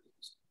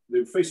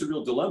they face a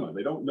real dilemma.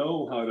 They don't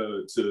know how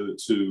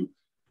to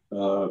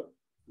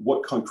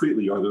what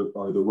concretely are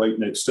the right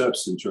next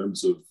steps in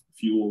terms of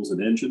fuels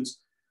and engines,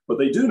 but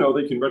they do know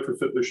they can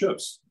retrofit their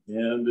ships.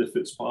 And if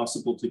it's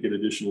possible to get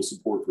additional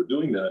support for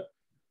doing that,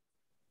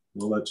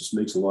 well, that just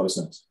makes a lot of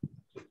sense.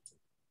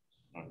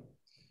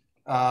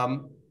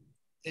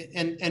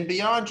 And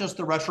beyond just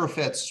the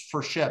retrofits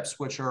for ships,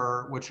 which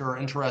are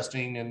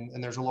interesting,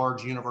 and there's a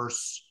large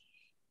universe,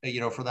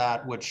 for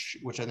that,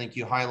 which I think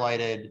you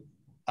highlighted.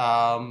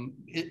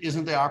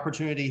 Isn't the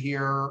opportunity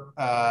here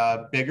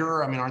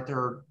bigger? I mean, aren't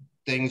there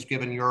things,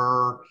 given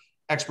your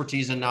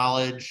expertise and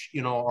knowledge,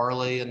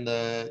 Arlie, and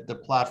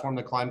the platform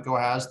that Kite-Powell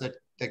has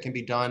that can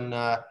be done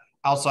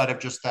outside of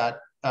just that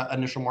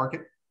initial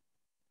market?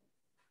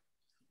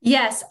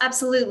 Yes,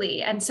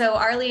 absolutely. And so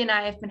Arlie and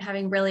I have been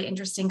having really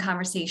interesting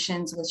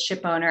conversations with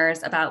ship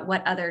owners about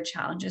what other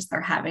challenges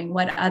they're having,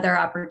 what other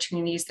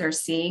opportunities they're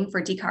seeing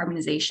for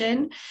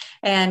decarbonization.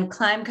 And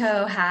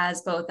Kite-Powell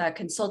has both a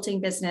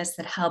consulting business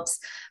that helps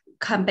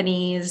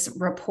companies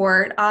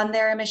report on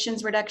their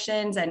emissions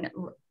reductions and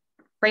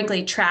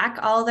frankly track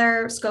all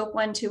their scope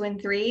 1, 2,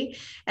 and 3,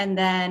 and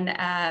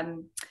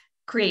then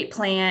create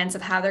plans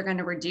of how they're going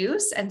to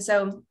reduce. And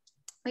so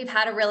we've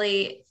had a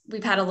really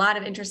we've had a lot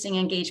of interesting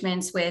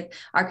engagements with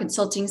our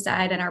consulting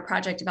side and our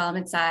project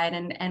development side,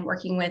 and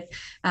working with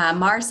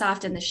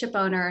Marsoft and the ship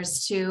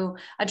owners to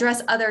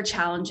address other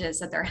challenges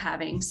that they're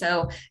having.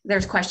 So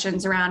there's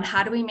questions around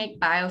how do we make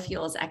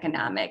biofuels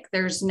economic?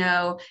 There's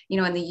no,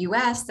 in the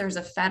US, there's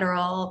a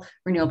federal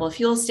renewable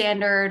fuel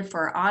standard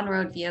for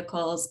on-road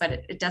vehicles, but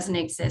it doesn't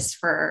exist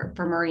for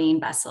marine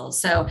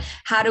vessels. So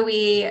how do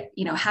we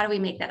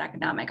make that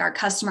economic? Our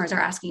customers are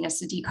asking us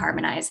to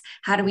decarbonize.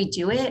 How do we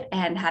do it?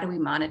 And how do we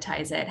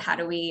monetize it? How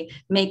do we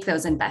make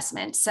those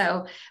investments?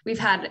 So we've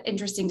had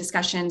interesting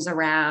discussions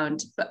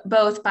around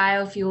both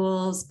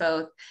biofuels,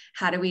 both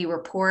how do we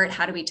report,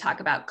 how do we talk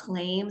about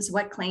claims,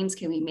 what claims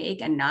can we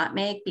make and not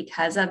make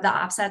because of the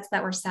offsets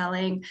that we're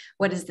selling?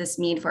 What does this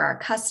mean for our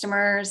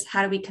customers?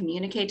 How do we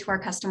communicate to our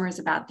customers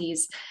about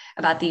these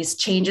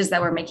changes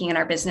that we're making in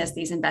our business,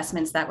 these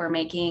investments that we're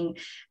making?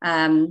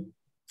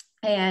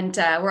 And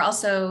we're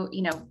also,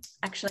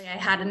 actually, I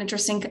had an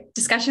interesting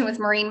discussion with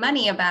Marine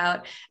Money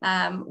about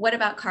what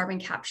about carbon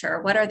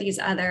capture? What are these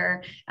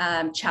other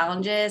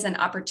challenges and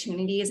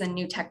opportunities and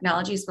new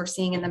technologies we're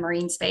seeing in the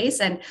marine space?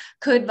 And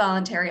could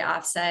voluntary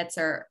offsets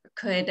or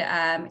could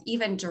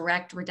even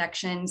direct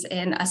reductions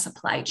in a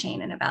supply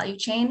chain and a value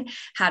chain?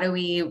 How do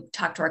we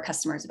talk to our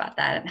customers about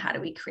that? And how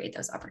do we create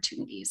those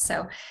opportunities?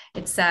 So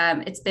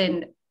it's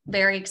been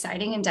very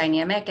exciting and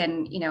dynamic.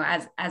 And,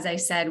 as I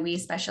said, we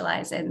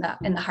specialize in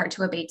the hard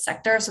to abate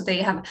sector. So they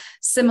have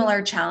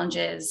similar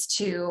challenges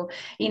to,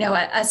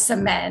 a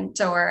cement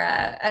or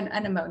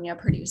an ammonia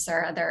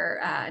producer, other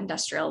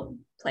industrial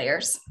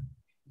players.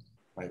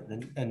 Right.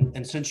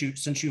 And since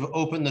you've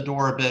opened the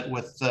door a bit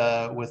with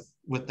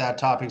that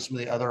topic, some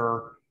of the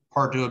other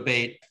hard to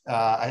abate,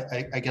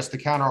 I guess the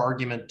counter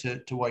argument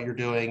to what you're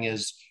doing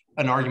is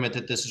an argument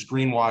that this is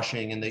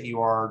greenwashing and that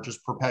you are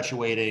just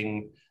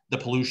perpetuating the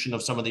pollution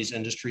of some of these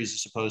industries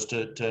as opposed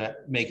to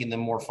making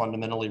them more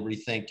fundamentally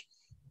rethink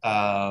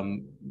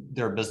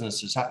their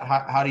businesses.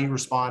 How do you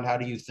respond? How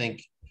do you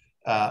think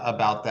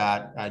about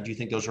that? Do you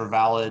think those are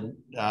valid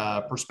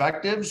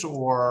perspectives,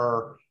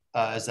 or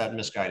is that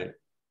misguided?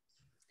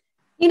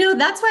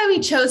 That's why we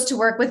chose to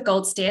work with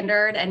Gold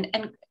Standard,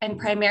 and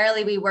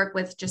primarily we work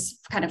with just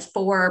kind of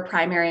 4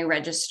 primary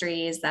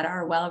registries that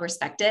are well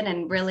respected.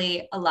 And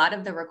really a lot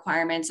of the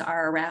requirements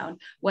are around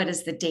what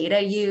is the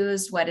data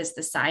used? What is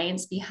the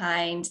science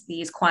behind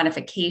these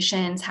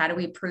quantifications? How do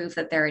we prove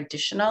that they're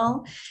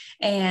additional?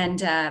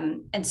 And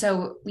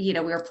so,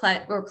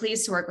 we're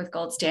pleased to work with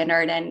Gold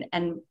Standard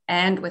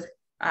and with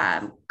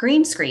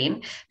Green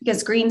Screen,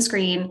 because Green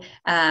Screen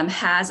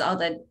has all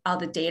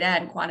the data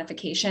and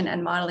quantification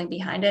and modeling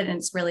behind it, and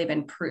it's really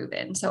been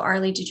proven. So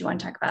Arlie, did you want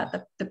to talk about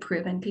the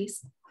proven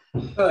piece?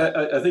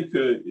 I think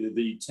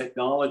the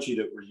technology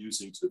that we're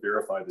using to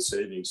verify the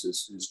savings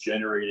is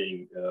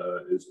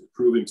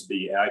proving to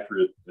be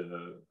accurate,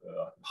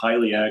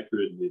 highly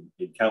accurate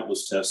in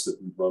countless tests that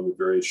we've run with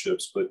various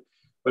ships. But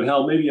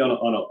Hal, maybe on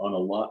a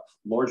lot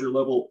larger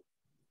level,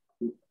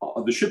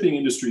 the shipping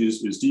industry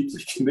is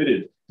deeply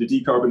committed to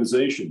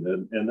decarbonization.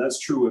 And that's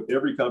true of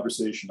every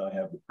conversation I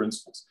have with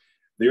principals.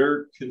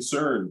 They're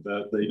concerned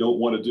that they don't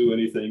want to do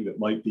anything that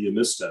might be a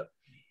misstep.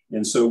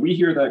 And so we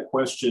hear that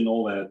question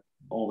all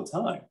the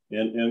time.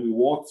 And we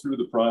walk through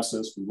the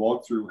process. We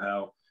walk through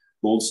how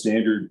Gold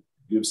Standard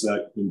gives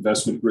that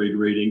investment grade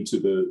rating to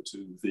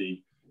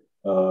the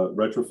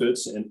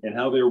retrofits and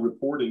how they're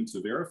reporting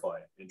to verify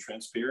it. And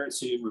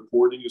transparency in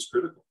reporting is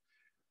critical.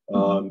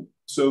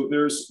 So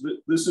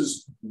this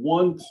is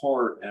one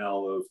part,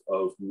 Al,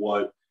 of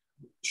what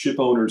ship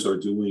owners are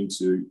doing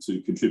to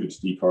contribute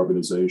to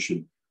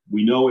decarbonization.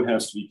 We know it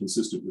has to be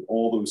consistent with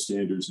all those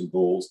standards and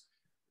goals,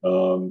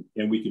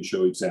 and we can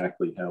show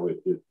exactly how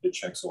it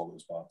checks all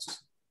those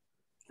boxes.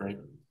 Great.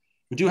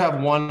 We do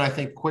have one, I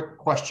think, quick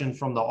question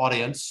from the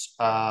audience,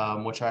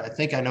 which I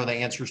think I know the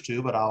answers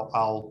to, but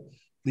I'll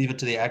leave it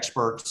to the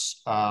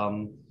experts.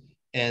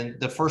 And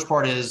the first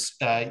part is,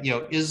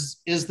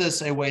 is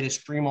this a way to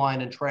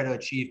streamline and try to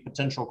achieve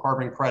potential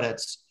carbon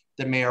credits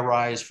that may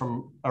arise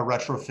from a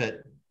retrofit?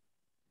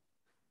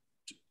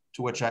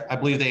 To which I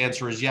believe the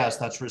answer is yes.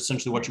 That's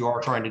essentially what you are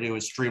trying to do,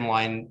 is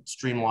streamline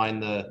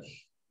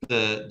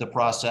the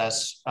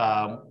process.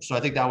 So I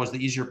think that was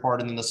the easier part.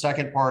 And then the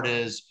second part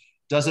is,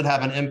 does it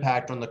have an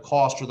impact on the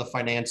cost or the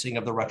financing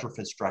of the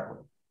retrofits directly?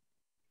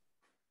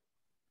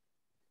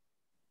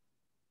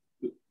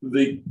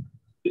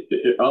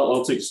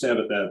 I'll take a stab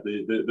at that.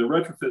 The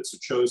retrofits are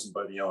chosen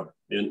by the owner,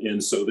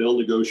 and so they'll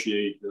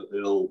negotiate.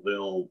 They'll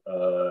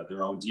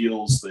their own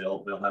deals.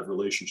 They'll have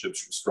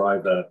relationships to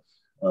describe that.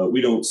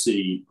 We don't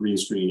see Green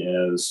Screen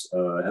as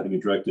having a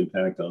direct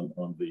impact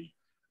on the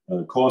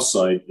cost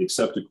side,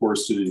 except of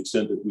course to the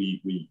extent that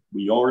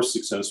we are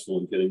successful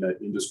in getting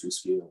that industry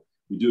scale.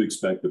 We do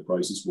expect that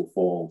prices will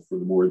fall for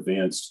the more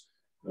advanced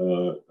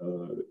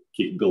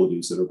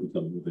capabilities that are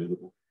becoming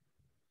available.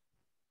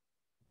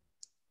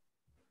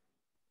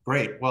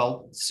 Great.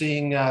 Well,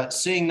 seeing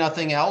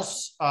nothing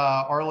else,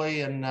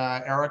 Arlie and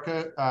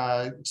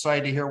Erica,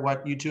 excited to hear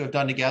what you two have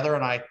done together,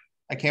 and I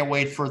can't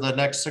wait for the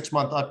next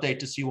 6-month update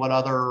to see what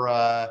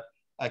other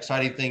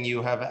exciting thing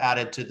you have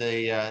added to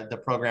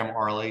the program,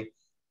 Arlie.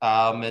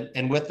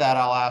 And with that,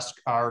 I'll ask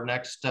our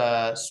next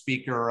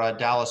speaker,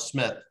 Dallas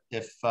Smith,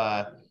 if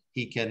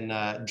he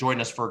can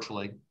join us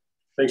virtually.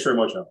 Thanks very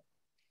much, Al.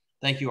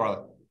 Thank you,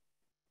 Arlie.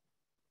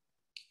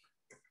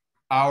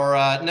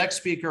 Our next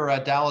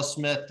speaker, Dallas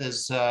Smith,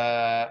 is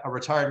a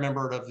retired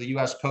member of the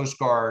U.S. Coast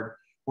Guard,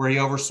 where he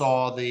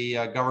oversaw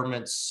the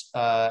government's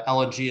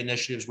LNG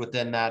initiatives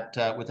within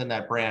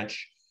that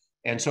branch.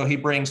 And so he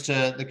brings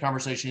to the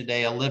conversation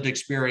today a lived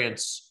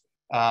experience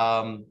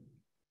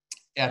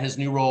at his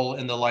new role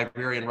in the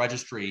Liberian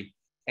Registry.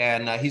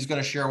 And he's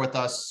going to share with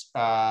us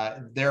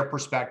their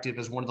perspective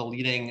as one of the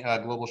leading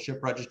global ship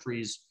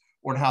registries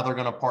on how they're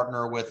going to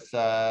partner with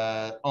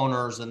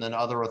owners and then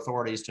other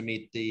authorities to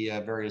meet the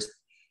various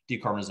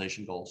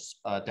decarbonization goals.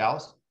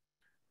 Dallas?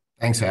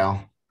 Thanks,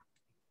 Al.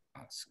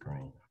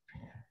 Screen.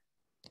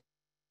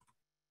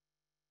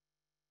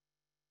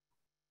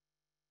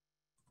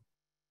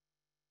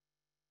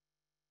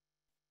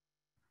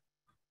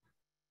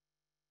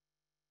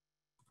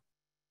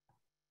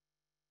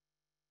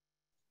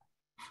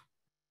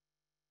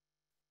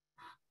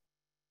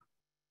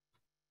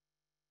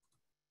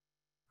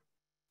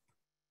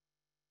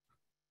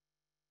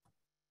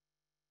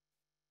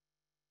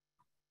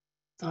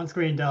 It's on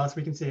screen, Dallas.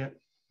 We can see it.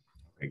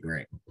 Okay,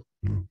 great.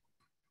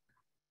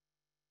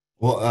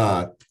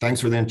 Well, thanks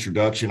for the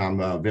introduction.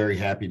 I'm very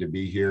happy to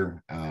be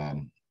here.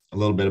 A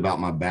little bit about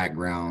my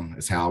background,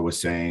 as Hal was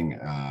saying.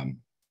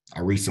 I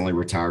recently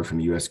retired from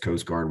the U.S.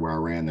 Coast Guard, where I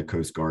ran the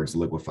Coast Guard's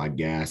Liquefied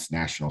Gas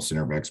National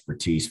Center of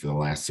Expertise for the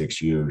last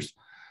 6 years.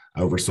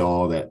 I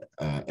oversaw that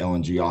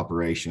LNG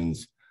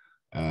operations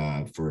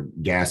for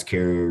gas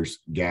carriers,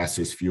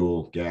 gaseous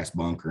fuel, gas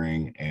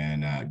bunkering,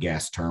 and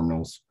gas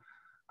terminals.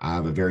 I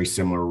have a very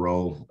similar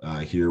role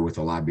here with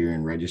the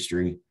Liberian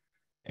Registry,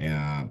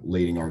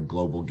 leading our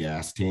global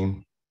gas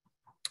team.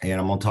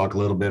 And I'm going to talk a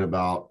little bit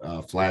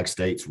about flag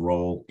states'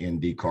 role in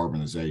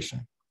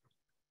decarbonization.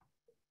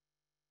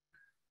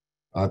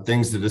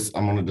 Things that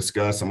I'm going to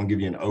discuss, I'm going to give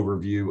you an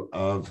overview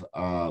of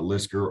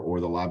LISCR, or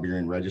the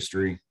Liberian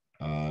Registry,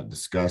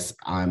 discuss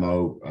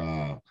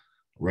IMO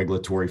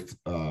regulatory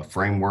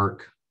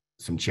framework,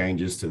 some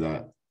changes to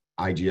the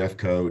IGF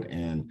code,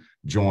 and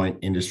joint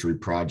industry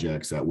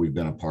projects that we've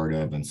been a part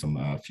of, and some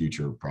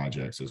future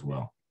projects as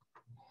well.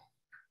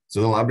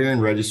 So the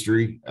Liberian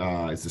Registry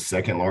is the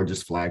second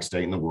largest flag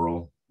state in the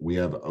world. We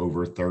have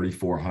over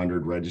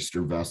 3,400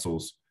 registered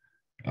vessels,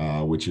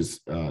 which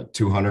is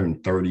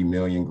 230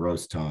 million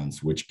gross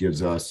tons, which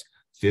gives us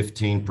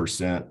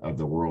 15% of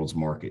the world's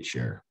market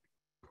share.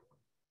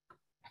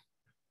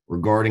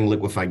 Regarding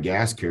liquefied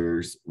gas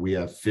carriers, we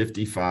have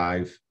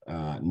 55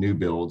 new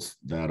builds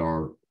that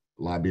are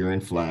Liberian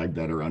flag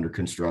that are under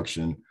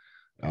construction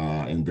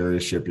in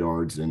various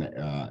shipyards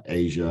in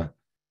Asia,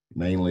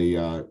 mainly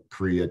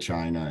Korea,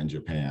 China, and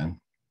Japan.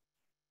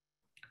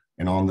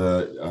 And on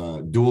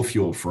the dual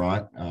fuel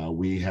front,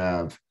 we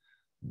have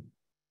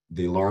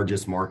the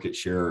largest market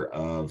share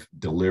of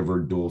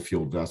delivered dual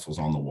fuel vessels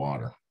on the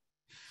water.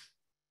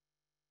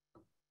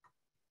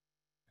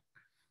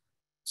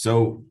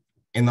 So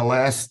in the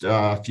last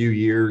few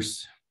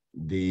years,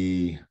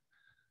 the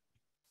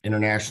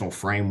international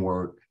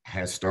framework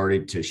has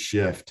started to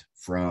shift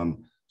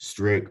from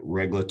strict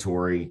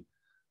regulatory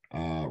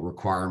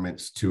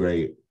requirements to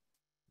a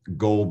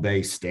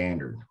goal-based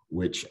standard,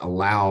 which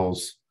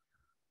allows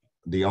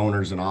the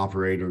owners and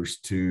operators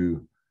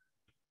to,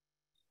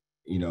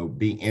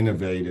 be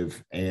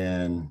innovative,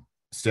 and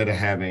instead of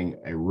having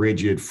a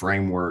rigid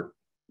framework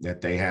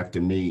that they have to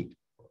meet,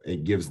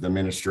 it gives the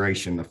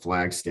administration, the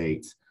flag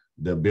states,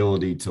 the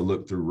ability to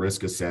look through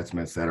risk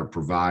assessments that are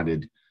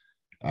provided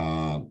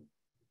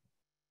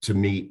to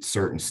meet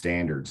certain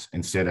standards,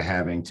 instead of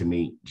having to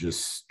meet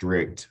just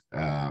strict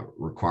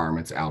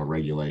requirements out of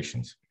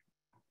regulations,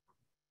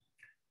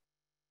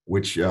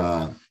 which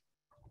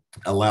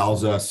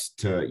allows us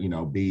to,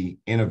 be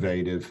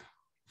innovative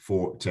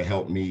to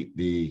help meet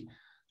the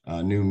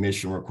new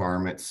mission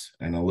requirements.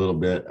 And a little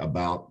bit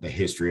about the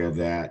history of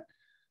that.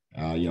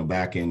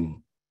 Back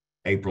in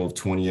April of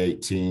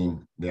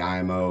 2018, the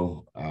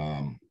IMO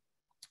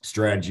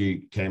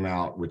strategy came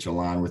out, which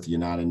aligned with the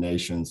United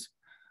Nations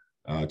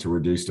to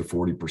reduce to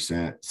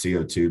 40%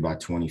 CO2 by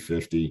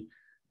 2050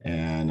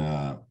 and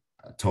a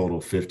total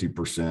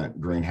 50%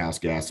 greenhouse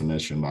gas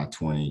emission by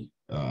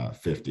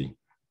 2050.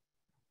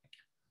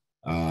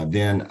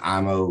 Then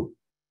IMO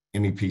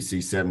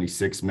MEPC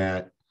 76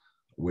 met,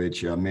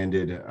 which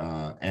amended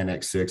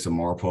Annex 6 of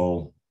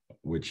Marpol,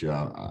 which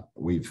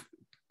we've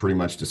pretty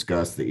much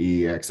discussed,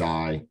 the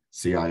EEXI,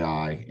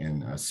 CII,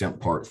 and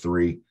SIMP Part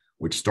 3,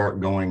 which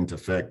start going into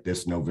effect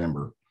this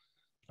November.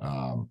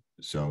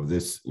 So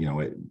this,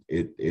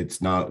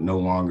 it's no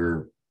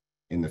longer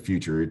in the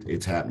future,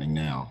 it's happening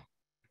now.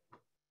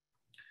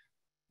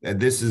 And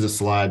this is a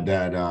slide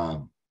that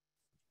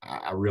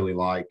I really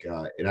like.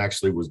 It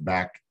actually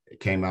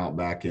came out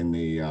back in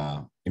the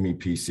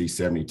MEPC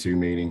 72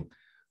 meeting,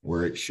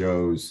 where it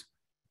shows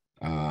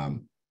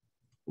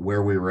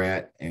where we were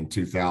at in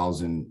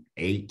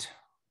 2008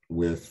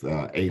 with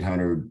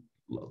 800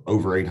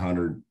 over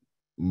 800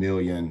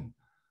 million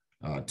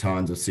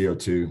tons of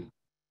CO2.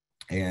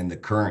 And the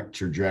current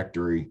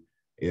trajectory,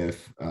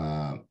 if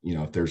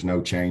if there's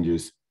no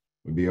changes,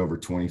 would be over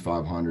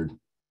 2,500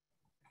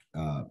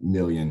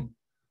 million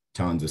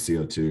tons of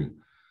CO2,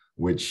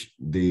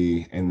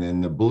 and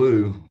then the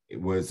blue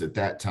was at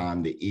that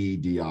time the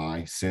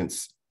EEDI,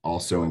 since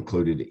also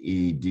included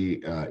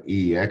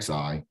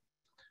EEXI,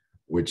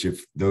 which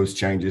if those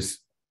changes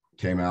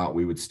came out,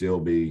 we would still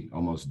be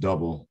almost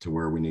double to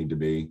where we need to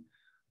be.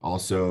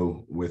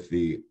 Also with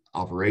the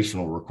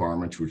operational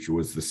requirements, which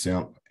was the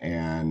SIMP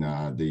and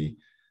the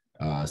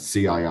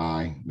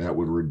CII, that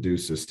would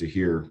reduce us to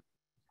here.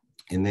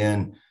 And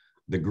then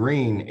the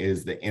green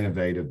is the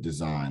innovative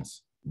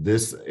designs.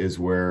 This is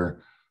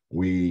where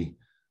we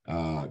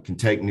can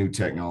take new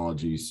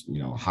technologies,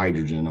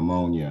 hydrogen,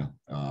 ammonia,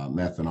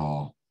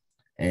 methanol,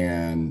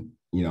 and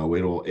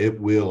it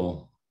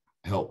will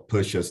help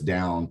push us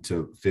down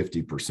to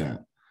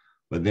 50%.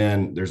 But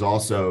then there's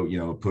also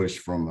a push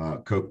from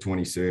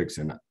COP26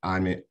 and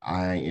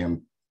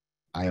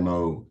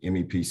IMO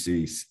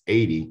MEPC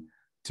 80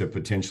 to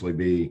potentially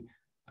be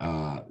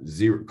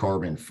zero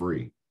carbon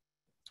free.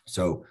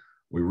 So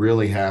we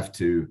really have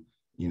to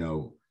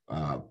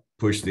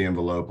push the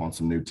envelope on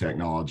some new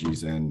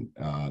technologies, and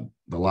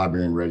the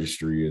Library and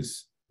Registry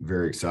is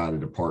very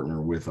excited to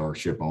partner with our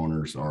ship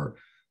owners, our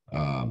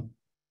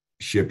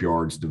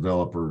shipyards,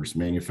 developers,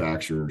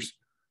 manufacturers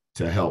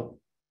to help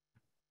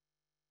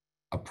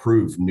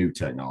approve new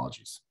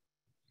technologies.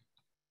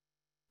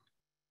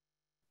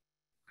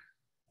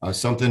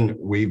 Something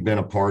we've been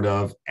a part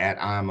of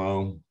at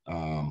IMO,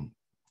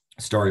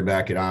 started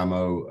back at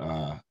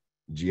IMO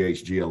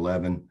GHG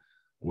 11,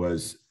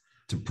 was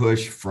to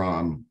push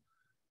from,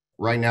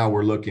 right now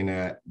we're looking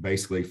at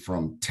basically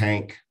from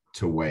tank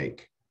to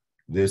wake.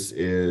 This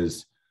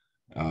is,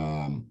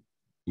 from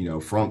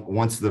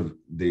once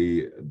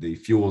the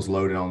fuel is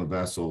loaded on the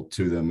vessel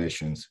to the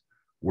emissions,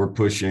 we're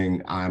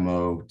pushing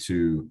IMO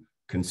to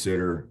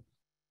consider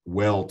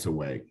well to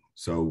wake.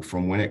 So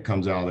from when it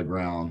comes out of the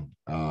ground,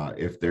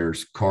 if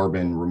there's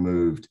carbon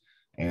removed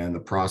and the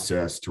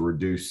process to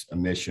reduce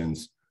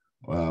emissions,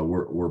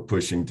 we're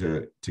pushing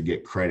to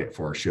get credit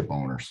for our ship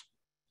owners.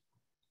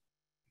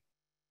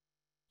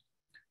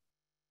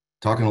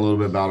 Talking a little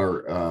bit about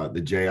our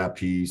the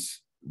JIPs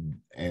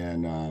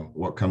and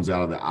what comes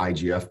out of the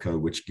IGF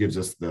code, which gives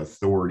us the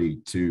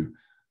authority to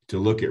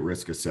look at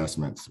risk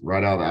assessments.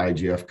 Right out of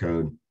the IGF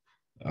code,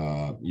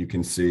 you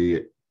can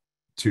see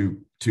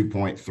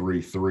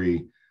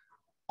 2.33,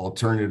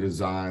 alternative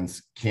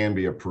designs can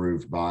be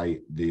approved by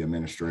the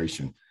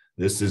administration.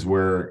 This is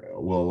where it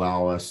will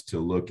allow us to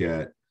look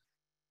at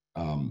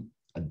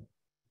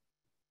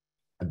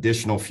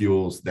additional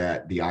fuels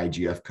that the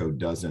IGF code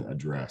doesn't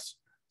address.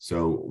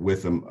 So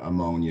with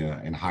ammonia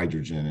and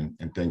hydrogen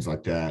and things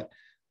like that,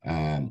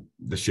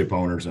 the ship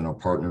owners and our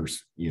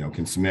partners,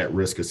 can submit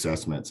risk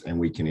assessments and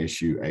we can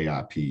issue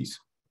AIPs.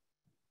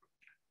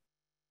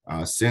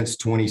 Since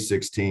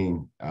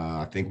 2016,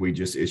 I think we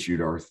just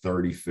issued our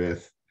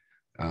 35th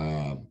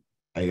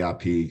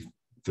AIP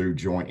through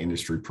joint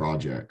industry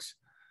projects,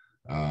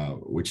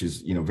 which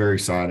is, very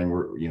exciting.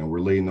 We're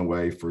leading the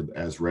way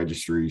as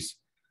registries.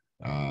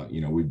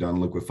 We've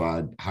done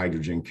liquefied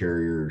hydrogen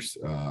carriers,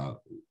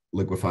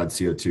 liquefied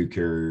CO2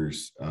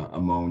 carriers,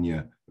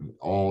 ammonia,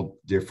 all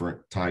different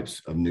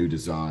types of new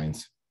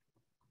designs.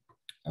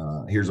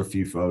 Here's a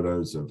few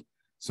photos of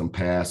some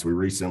past. We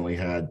recently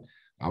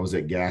I was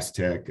at Gas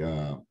Tech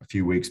a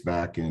few weeks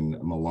back in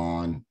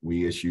Milan.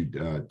 We issued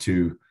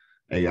 2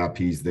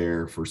 AIPs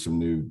there for some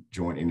new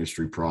joint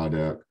industry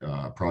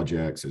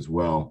projects as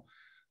well.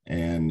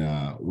 And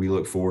we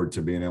look forward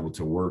to being able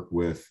to work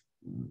with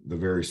the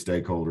various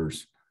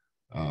stakeholders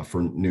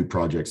for new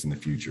projects in the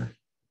future.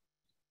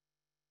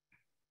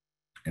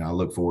 And I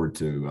look forward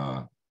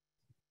to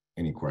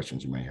any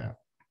questions you may have.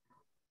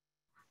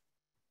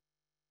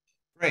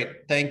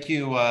 Great. Thank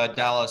you,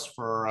 Dallas,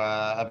 for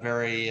a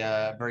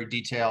very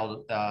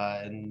detailed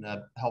and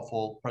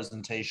helpful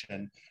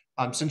presentation.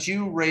 Since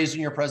you raised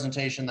in your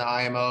presentation the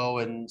IMO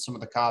and some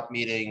of the COP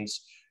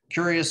meetings,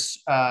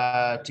 curious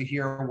to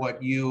hear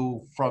what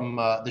you, from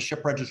the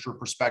ship registry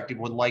perspective,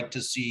 would like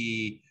to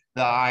see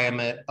the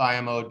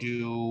IMO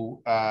do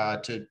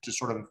to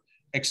sort of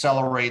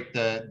accelerate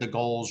the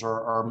goals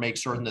or make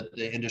certain that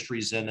the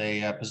industry's in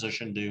a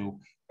position to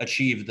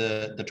achieve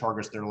the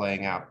targets they're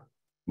laying out?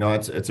 No,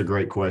 it's a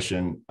great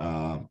question.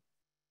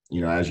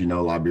 As you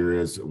know,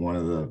 Liberia is one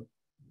of the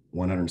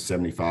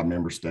 175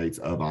 member states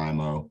of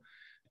IMO,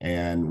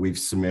 and we've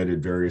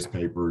submitted various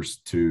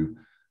papers to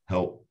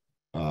help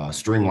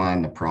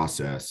streamline the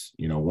process.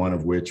 One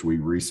of which we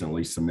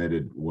recently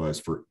submitted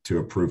was to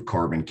approve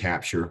carbon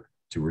capture,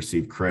 to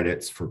receive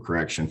credits for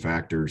correction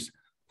factors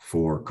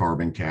for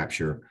carbon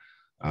capture.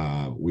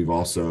 We've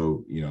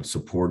also,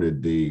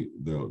 supported the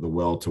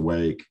well to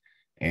wake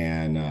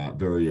and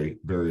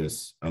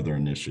various other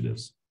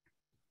initiatives.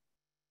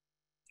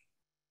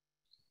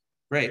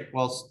 Great.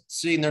 Well,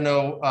 seeing there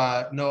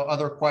are no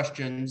other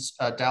questions,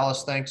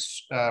 Dallas,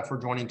 thanks for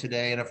joining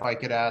today. And if I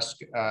could ask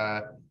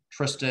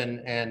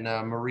Tristan and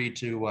Marie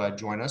to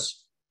join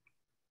us.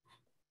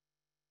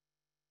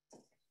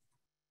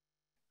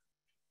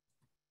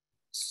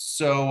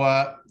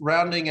 So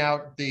rounding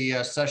out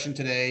the session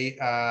today,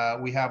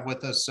 we have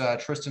with us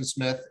Tristan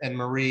Smith and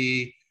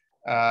Marie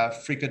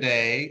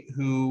Fricadet,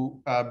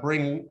 who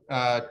bring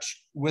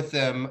with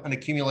them an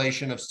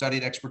accumulation of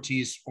studied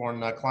expertise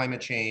on climate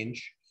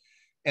change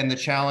and the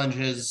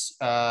challenges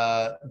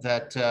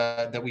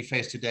that we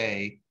face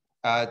today.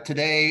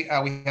 Today,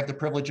 we have the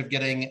privilege of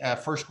getting a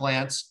first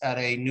glance at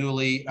a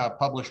newly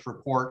published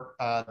report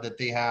that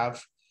they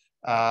have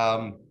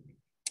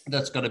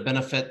that's going to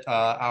benefit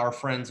our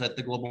friends at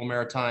the Global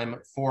Maritime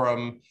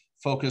Forum,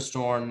 focused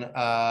on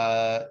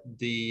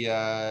the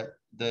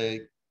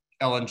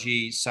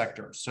LNG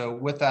sector. So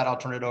with that, I'll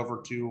turn it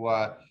over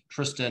to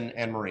Tristan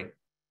and Marie.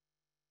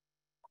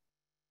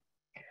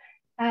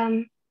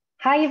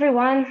 Hi,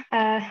 everyone.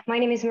 My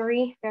name is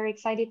Marie. Very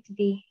excited to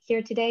be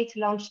here today to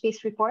launch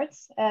these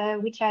reports,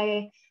 which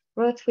I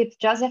wrote with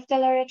Joseph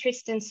Teller,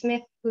 Tristan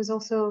Smith, who's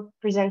also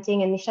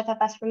presenting, and Nishata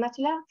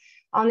Pasramatula,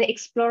 on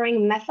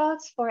exploring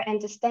methods for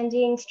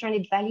understanding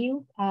stranded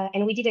value.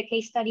 And we did a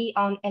case study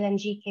on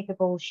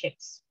LNG-capable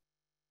ships.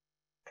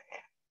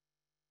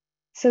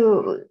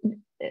 So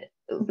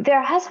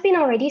there has been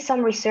already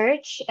some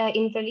research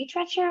in the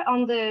literature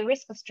on the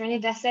risk of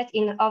stranded assets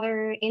in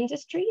other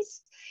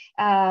industries.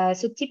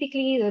 So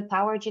typically the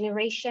power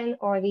generation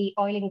or the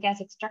oil and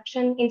gas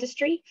extraction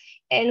industry.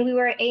 And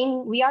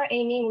we are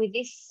aiming with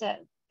this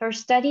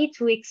first study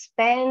to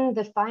expand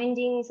the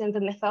findings and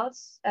the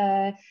methods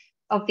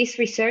of this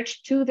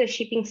research to the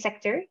shipping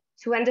sector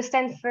to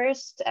understand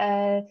first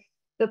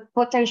the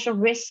potential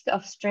risk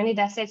of stranded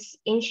assets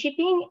in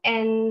shipping.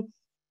 And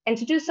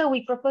to do so,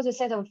 we propose a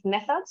set of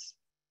methods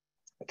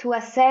to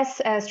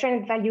assess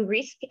stranded value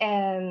risk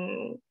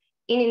in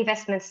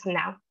investments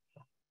now.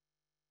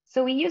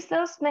 So we use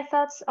those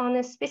methods on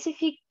a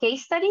specific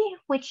case study,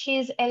 which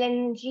is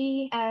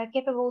LNG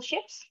capable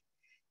ships.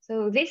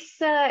 So this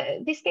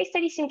case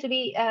study seemed to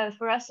be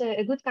for us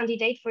a good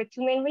candidate for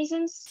two main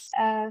reasons.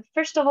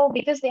 First of all,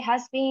 because there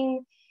has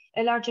been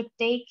a large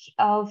uptake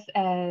of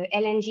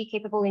LNG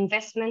capable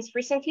investments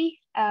recently.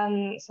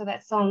 So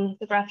that's on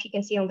the graph you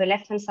can see on the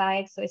left-hand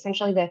side. So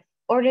essentially the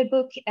order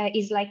book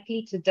is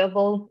likely to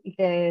double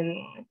the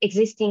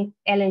existing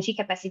LNG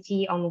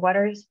capacity on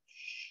waters.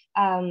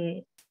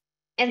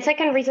 And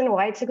second reason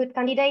why it's a good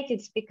candidate,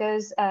 it's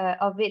because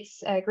of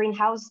its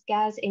greenhouse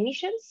gas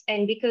emissions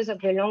and because of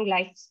the long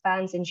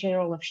lifespans in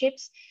general of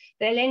ships.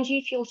 The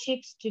LNG fuel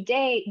ships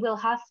today will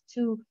have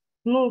to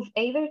move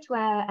either to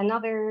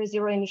another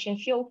zero emission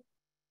fuel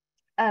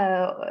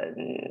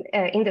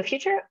in the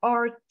future,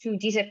 or to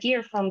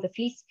disappear from the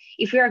fleets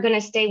if we are going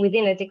to stay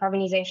within a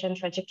decarbonization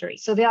trajectory.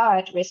 So they are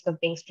at risk of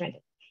being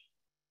stranded.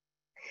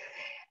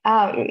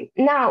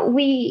 Now,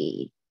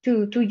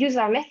 to use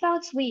our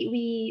methods,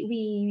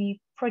 we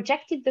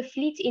projected the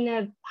fleet in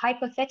a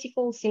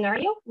hypothetical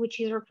scenario, which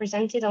is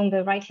represented on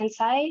the right-hand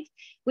side,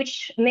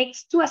 which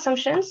makes two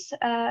assumptions.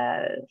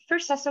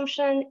 First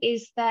assumption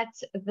is that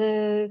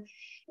the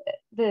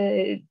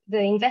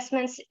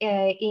investments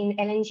in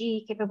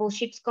LNG capable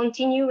ships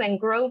continue and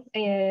grow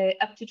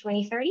up to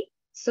 2030.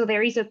 So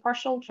there is a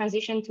partial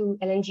transition to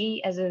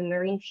LNG as a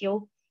marine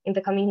fuel in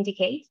the coming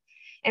decade.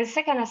 And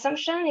second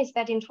assumption is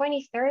that in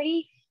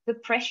 2030, the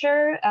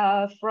pressure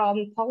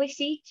from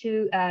policy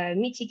to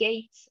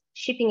mitigate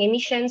shipping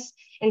emissions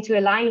and to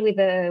align with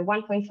the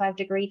 1.5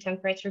 degree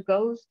temperature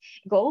goal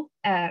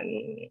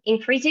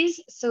increases,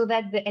 so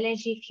that the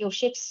LNG fuel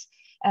ships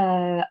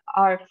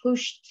are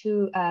pushed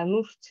to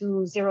move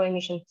to zero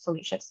emission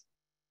solutions.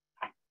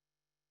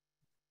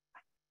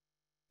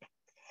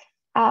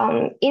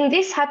 In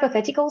this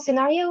hypothetical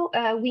scenario,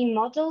 we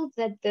modeled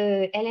that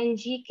the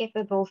LNG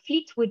capable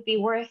fleet would be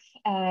worth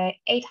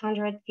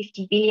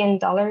 $850 billion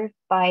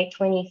by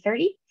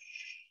 2030.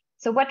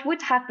 So what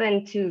would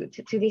happen to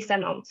this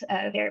amount?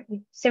 There are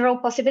several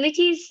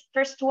possibilities.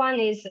 First one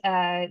is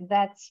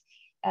that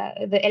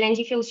the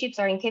LNG fuel ships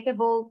are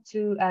incapable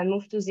to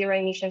move to zero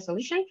emission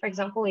solution. For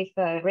example, if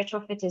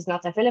retrofit is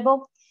not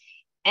available,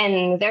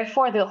 and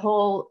therefore the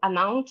whole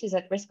amount is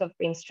at risk of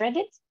being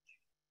stranded.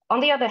 On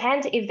the other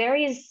hand, if there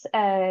is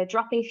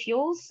dropping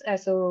fuels,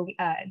 so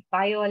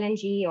bio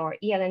LNG or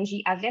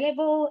eLNG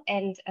available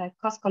and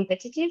cost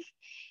competitive,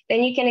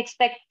 then you can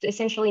expect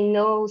essentially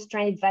no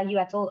stranded value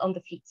at all on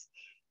the fleets.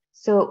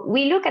 So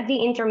we look at the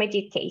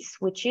intermediate case,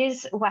 which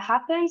is what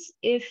happens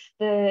if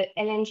the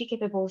LNG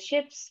capable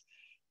ships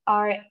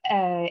are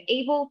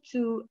able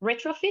to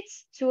retrofit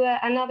to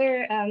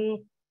another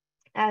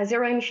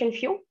zero emission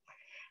fuel.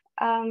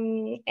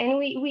 And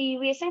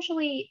we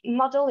essentially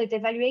model a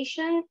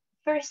devaluation.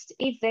 First,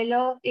 if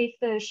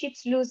the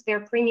ships lose their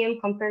premium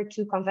compared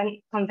to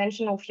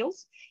conventional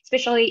fuels,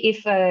 especially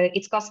if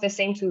it costs the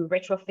same to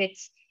retrofit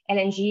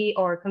LNG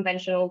or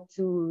conventional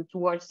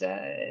towards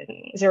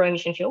zero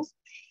emission fuels.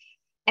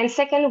 And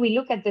second, we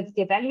look at the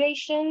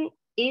devaluation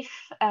if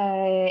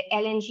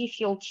LNG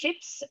fueled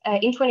ships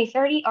in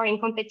 2030 are in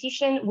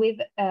competition with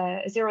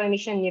zero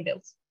emission new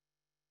builds.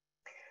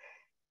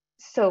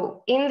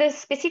 So in the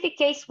specific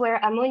case where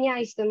ammonia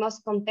is the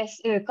most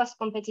cost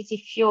competitive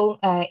fuel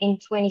in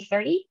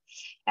 2030,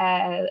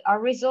 our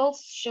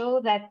results show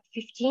that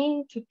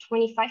 15 to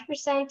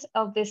 25%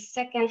 of the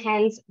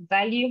second-hand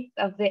value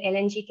of the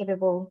LNG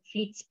capable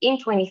fleets in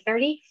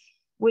 2030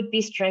 would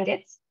be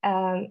stranded.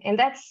 And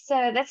that's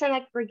an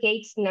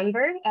aggregate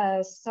number.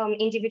 Some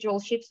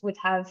individual ships would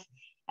have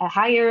a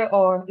higher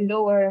or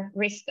lower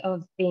risk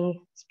of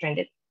being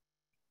stranded.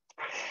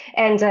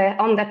 And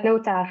on that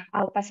note,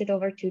 I'll pass it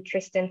over to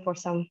Tristan for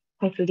some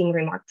concluding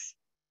remarks.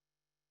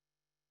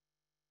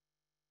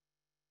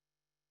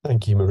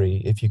 Thank you,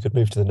 Marie. If you could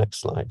move to the next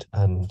slide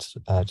and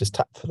just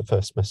tap for the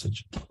first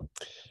message.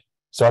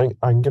 So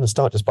I'm going to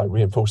start just by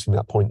reinforcing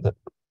that point that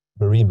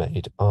Marie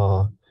made.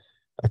 A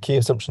key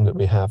assumption that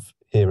we have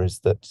here is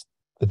that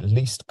the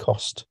least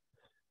cost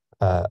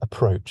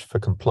approach for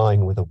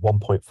complying with a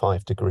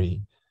 1.5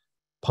 degree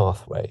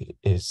pathway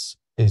is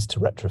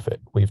to retrofit.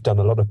 We've done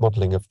a lot of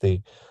modeling of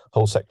the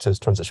whole sector's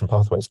transition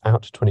pathways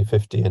out to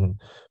 2050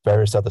 and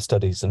various other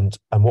studies. And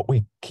what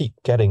we keep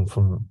getting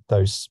from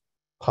those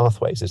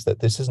pathways is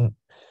that this isn't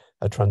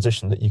a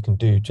transition that you can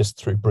do just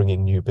through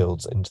bringing new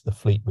builds into the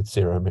fleet with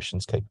zero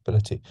emissions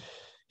capability.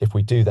 If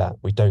we do that,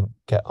 we don't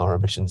get our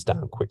emissions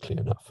down quickly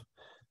enough.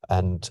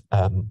 And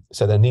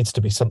so there needs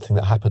to be something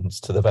that happens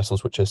to the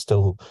vessels which are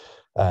still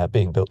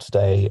being built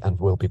today and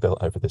will be built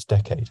over this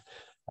decade.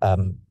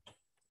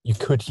 You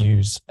could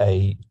use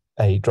a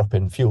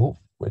drop-in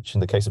fuel, which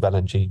in the case of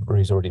LNG,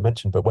 Marie's already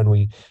mentioned, but when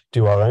we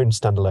do our own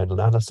standalone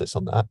analysis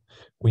on that,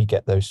 we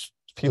get those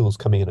fuels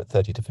coming in at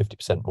 30 to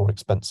 50% more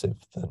expensive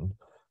than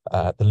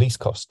the least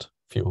cost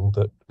fuel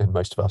that in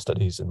most of our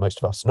studies and most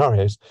of our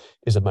scenarios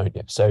is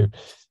ammonia. So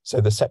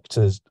the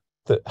sectors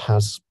that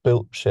has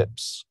built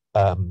ships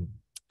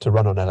to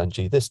run on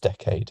LNG this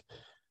decade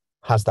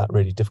has that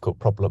really difficult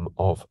problem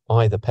of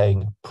either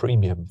paying a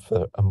premium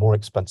for a more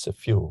expensive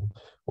fuel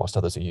whilst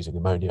others are using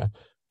ammonia,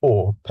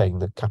 or paying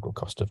the capital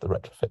cost of the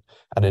retrofit.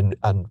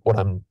 And what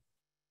I'm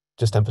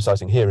just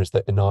emphasizing here is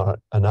that in our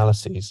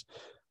analyses,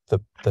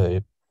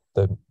 the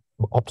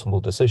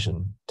optimal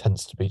decision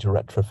tends to be to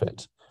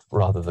retrofit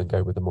rather than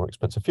go with a more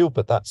expensive fuel,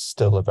 but that's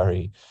still a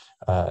very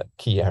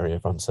key area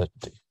of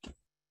uncertainty.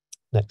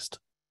 Next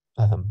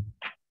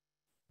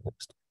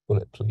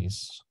bullet,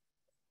 please.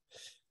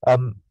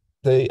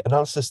 The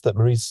analysis that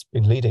Marie's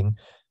been leading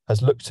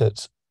has looked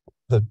at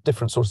the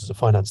different sources of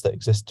finance that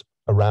exist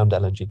around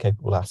LNG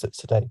capable assets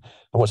today. And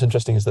what's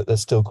interesting is that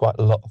there's still quite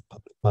a lot of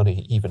public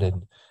money, even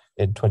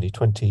in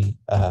 2020.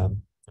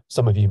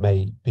 Some of you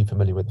may be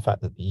familiar with the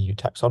fact that the EU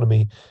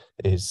taxonomy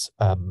is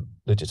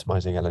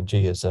legitimizing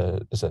LNG as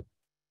a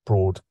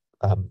broad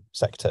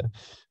sector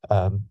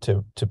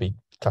to be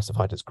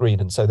classified as green.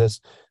 And so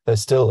there's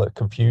still a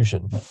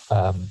confusion,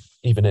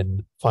 even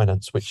in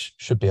finance, which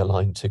should be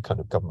aligned to kind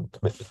of government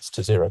commitments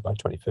to zero by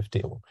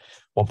 2050 or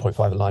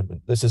 1.5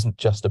 alignment. This isn't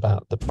just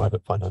about the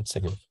private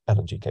financing of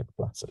LNG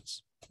capable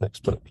assets.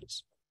 Next bullet,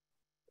 please.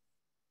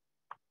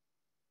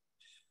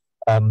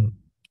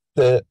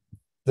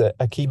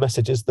 A key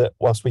message is that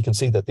whilst we can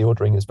see that the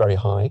ordering is very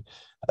high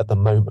at the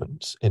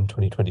moment in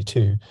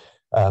 2022,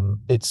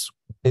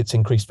 it's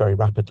increased very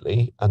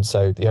rapidly, and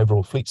so the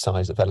overall fleet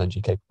size of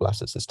LNG capable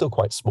assets is still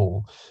quite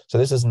small. So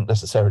this isn't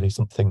necessarily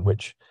something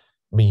which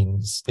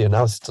means, the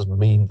analysis doesn't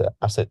mean that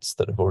assets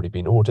that have already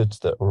been ordered,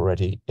 that are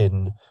already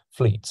in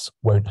fleets,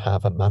 won't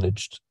have a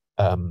managed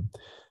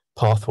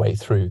pathway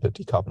through the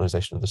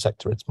decarbonisation of the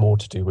sector. It's more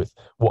to do with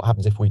what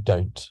happens if we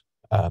don't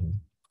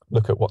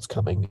look at what's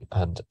coming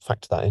and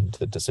factor that into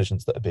the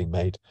decisions that are being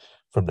made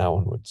from now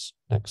onwards.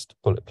 Next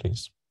bullet,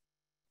 please.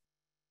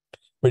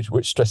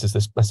 Which stresses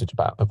this message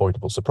about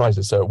avoidable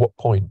surprises. So at what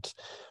point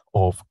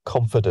of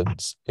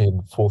confidence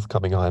in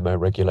forthcoming IMO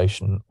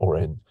regulation or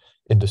in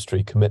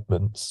industry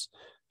commitments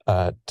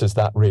does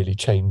that really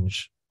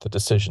change the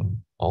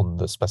decision on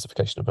the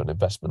specification of an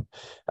investment?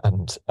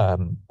 And a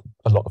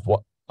lot of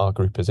what our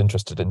group is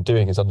interested in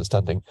doing is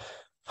understanding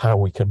how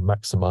we can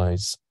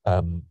maximize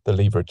the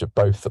leverage of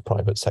both the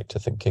private sector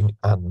thinking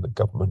and the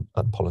government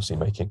and policy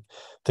making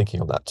thinking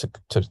on that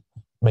to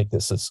make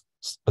this as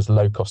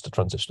low cost a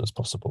transition as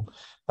possible.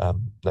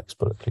 Next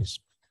bullet,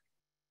 please.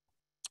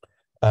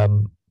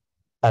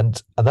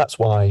 And that's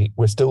why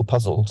we're still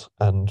puzzled,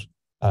 and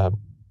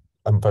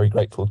I'm very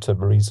grateful to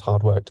Marie's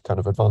hard work to kind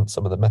of advance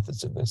some of the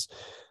methods in this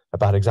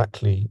about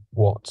exactly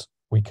what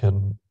we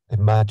can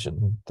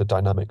imagine the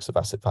dynamics of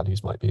asset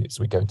values might be as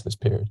we go into this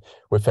period.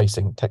 We're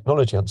facing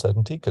technology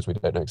uncertainty because we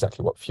don't know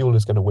exactly what fuel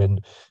is going to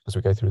win as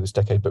we go through this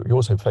decade, but we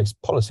also face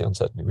policy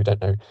uncertainty. We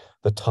don't know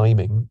the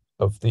timing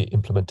of the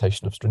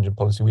implementation of stringent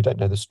policy. We don't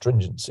know the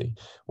stringency.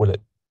 Will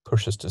it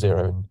push us to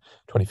zero in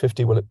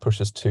 2050? Will it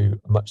push us to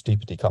a much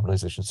deeper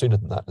decarbonisation sooner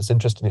than that? It's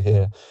interesting to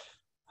hear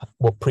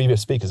what previous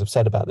speakers have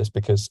said about this,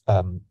 because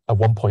a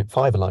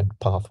 1.5 aligned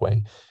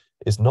pathway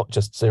is not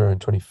just zero in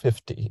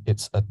 2050,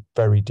 it's a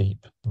very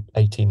deep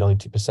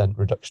 80-90%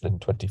 reduction in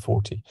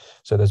 2040.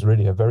 So there's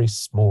really a very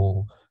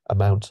small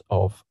amount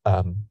of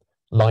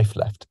life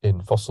left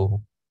in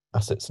fossil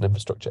assets and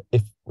infrastructure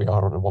if we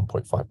are on a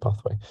 1.5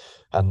 pathway,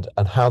 and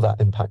how that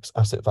impacts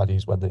asset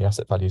values when the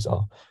asset values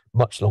are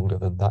much longer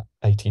than that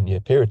 18-year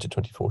period to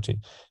 2040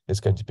 is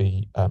going to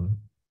be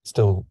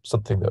still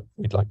something that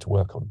we'd like to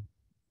work on.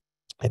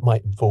 It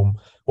might inform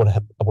what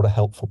a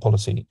helpful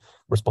policy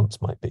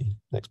response might be.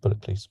 Next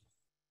bullet, please.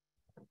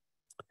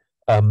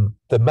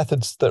 The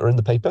methods that are in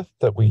the paper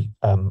that we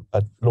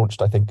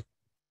launched, I think,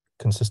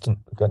 coincident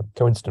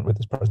with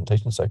this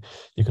presentation, so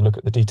you can look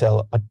at the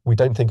detail. We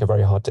don't think are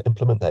very hard to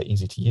implement. They're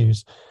easy to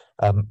use.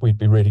 We'd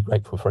be really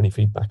grateful for any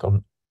feedback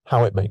on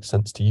how it makes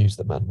sense to use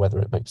them and whether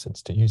it makes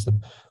sense to use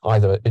them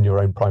either in your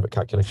own private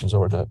calculations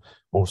or in a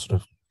more sort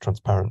of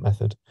transparent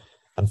method.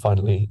 And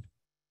finally,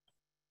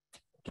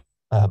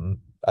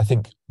 I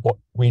think what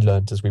we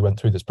learned as we went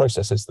through this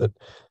process is that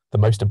the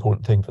most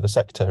important thing for the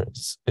sector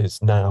is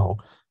now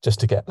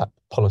just to get that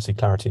policy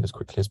clarity as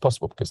quickly as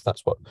possible, because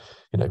that's what,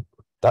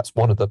 that's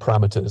one of the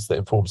parameters that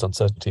informs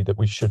uncertainty that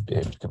we should be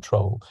able to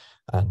control,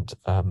 and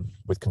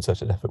with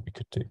concerted effort we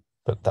could do,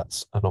 but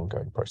that's an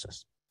ongoing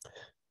process.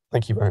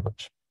 Thank you very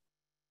much.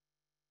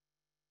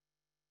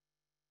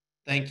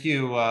 Thank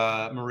you,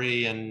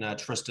 Marie and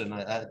Tristan.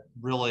 I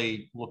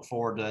really look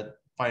forward to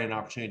finding an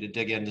opportunity to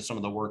dig into some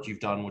of the work you've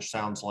done, which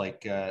sounds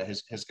like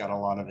has got a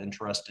lot of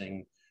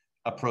interesting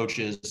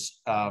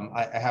approaches.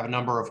 I have a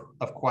number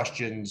of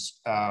questions,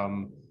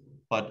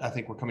 but I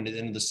think we're coming to the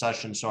end of the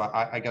session. So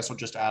I guess I'll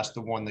just ask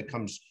the one that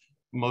comes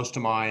most to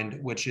mind,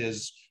 which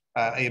is,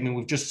 I mean,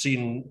 we've just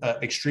seen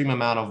extreme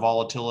amount of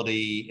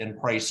volatility in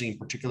pricing,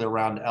 particularly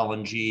around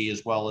LNG,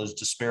 as well as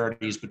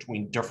disparities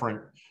between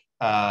different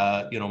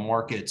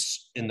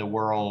markets in the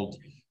world,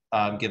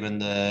 given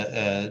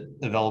the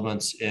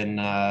developments in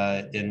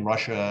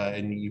Russia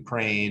and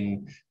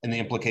Ukraine and the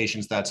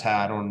implications that's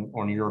had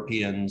on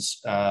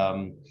Europeans'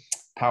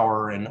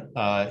 power and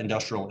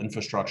industrial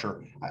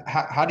infrastructure.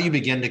 How do you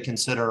begin to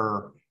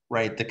consider,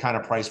 right, the kind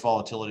of price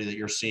volatility that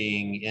you're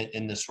seeing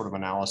in this sort of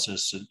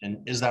analysis? And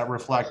is that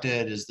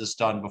reflected? Is this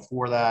done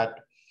before that?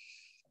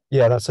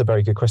 Yeah, that's a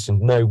very good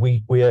question. No,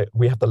 we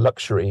have the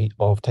luxury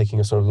of taking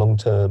a sort of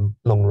long-term,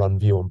 long-run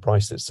view on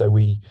prices. So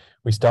we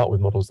start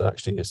with models that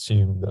actually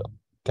assume that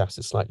gas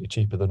is slightly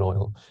cheaper than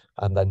oil,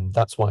 and then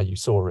that's why you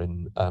saw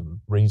in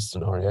Ree's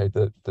scenario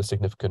the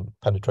significant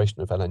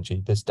penetration of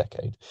LNG this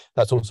decade.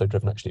 That's also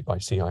driven actually by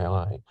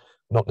CII,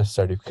 not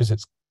necessarily because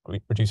it's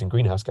reducing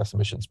greenhouse gas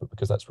emissions, but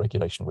because that's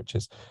regulation which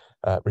is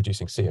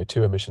reducing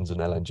CO2 emissions, and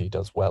LNG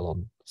does well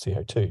on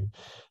CO2.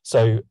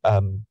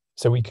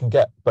 So we can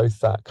get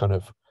both that kind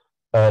of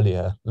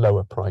earlier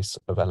lower price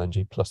of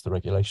LNG plus the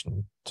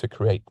regulation to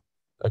create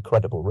a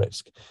credible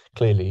risk.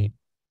 Clearly,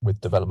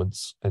 with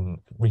developments in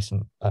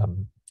recent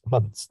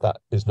months, that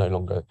is no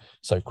longer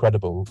so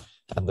credible,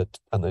 and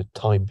the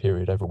time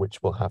period over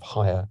which we'll have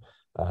higher,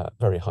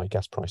 very high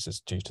gas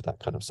prices due to that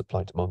kind of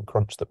supply demand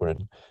crunch that we're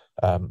in,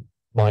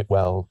 might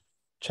well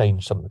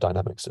change some of the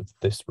dynamics of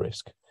this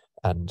risk,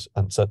 and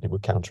certainly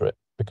would counter it,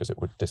 because it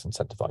would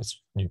disincentivize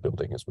new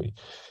building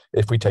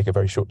if we take a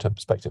very short-term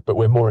perspective. But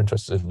we're more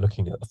interested in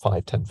looking at the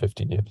 5, 10,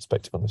 15-year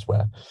perspective on this,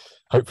 where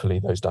hopefully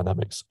those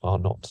dynamics are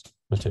not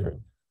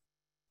material.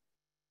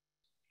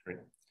 Great.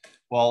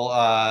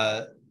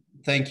 Well,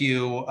 thank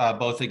you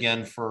both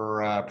again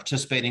for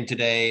participating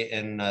today,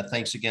 and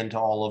thanks again to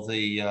all of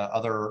the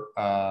other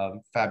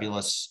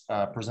fabulous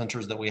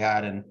presenters that we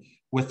had. And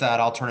with that,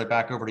 I'll turn it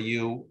back over to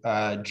you,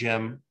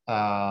 Jim,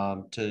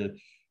 to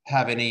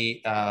have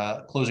any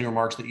closing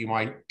remarks that you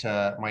might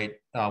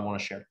want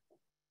to share.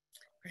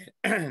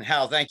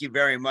 Hal, thank you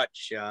very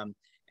much.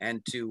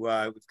 And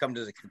we've come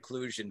to the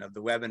conclusion of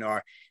the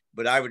webinar,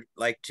 but I would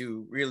like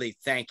to really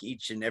thank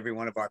each and every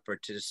one of our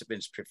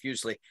participants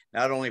profusely,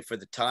 not only for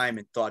the time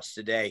and thoughts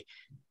today,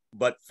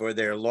 but for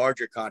their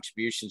larger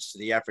contributions to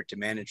the effort to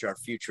manage our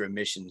future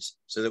emissions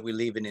so that we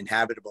leave an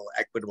inhabitable,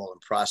 equitable,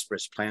 and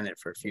prosperous planet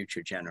for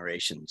future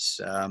generations.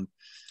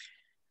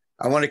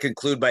 I want to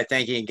conclude by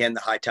thanking again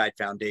the High Tide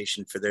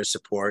Foundation for their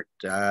support,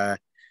 the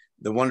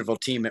wonderful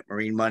team at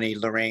Marine Money,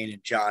 Lorraine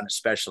and John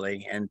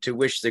especially, and to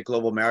wish the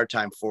Global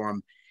Maritime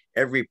Forum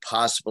every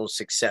possible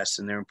success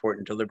in their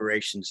important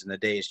deliberations in the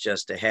days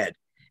just ahead.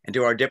 And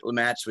to our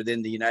diplomats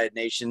within the United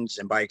Nations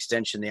and by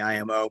extension the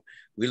IMO,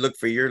 we look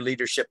for your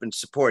leadership and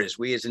support as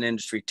we as an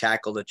industry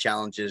tackle the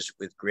challenges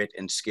with grit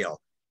and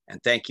skill.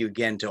 And thank you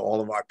again to all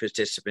of our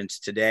participants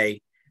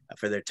today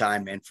for their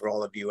time, and for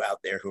all of you out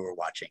there who are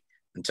watching.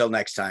 Until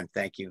next time,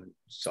 thank you.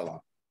 So long.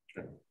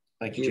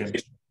 Thank you, Jim.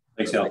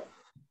 Thanks, Al.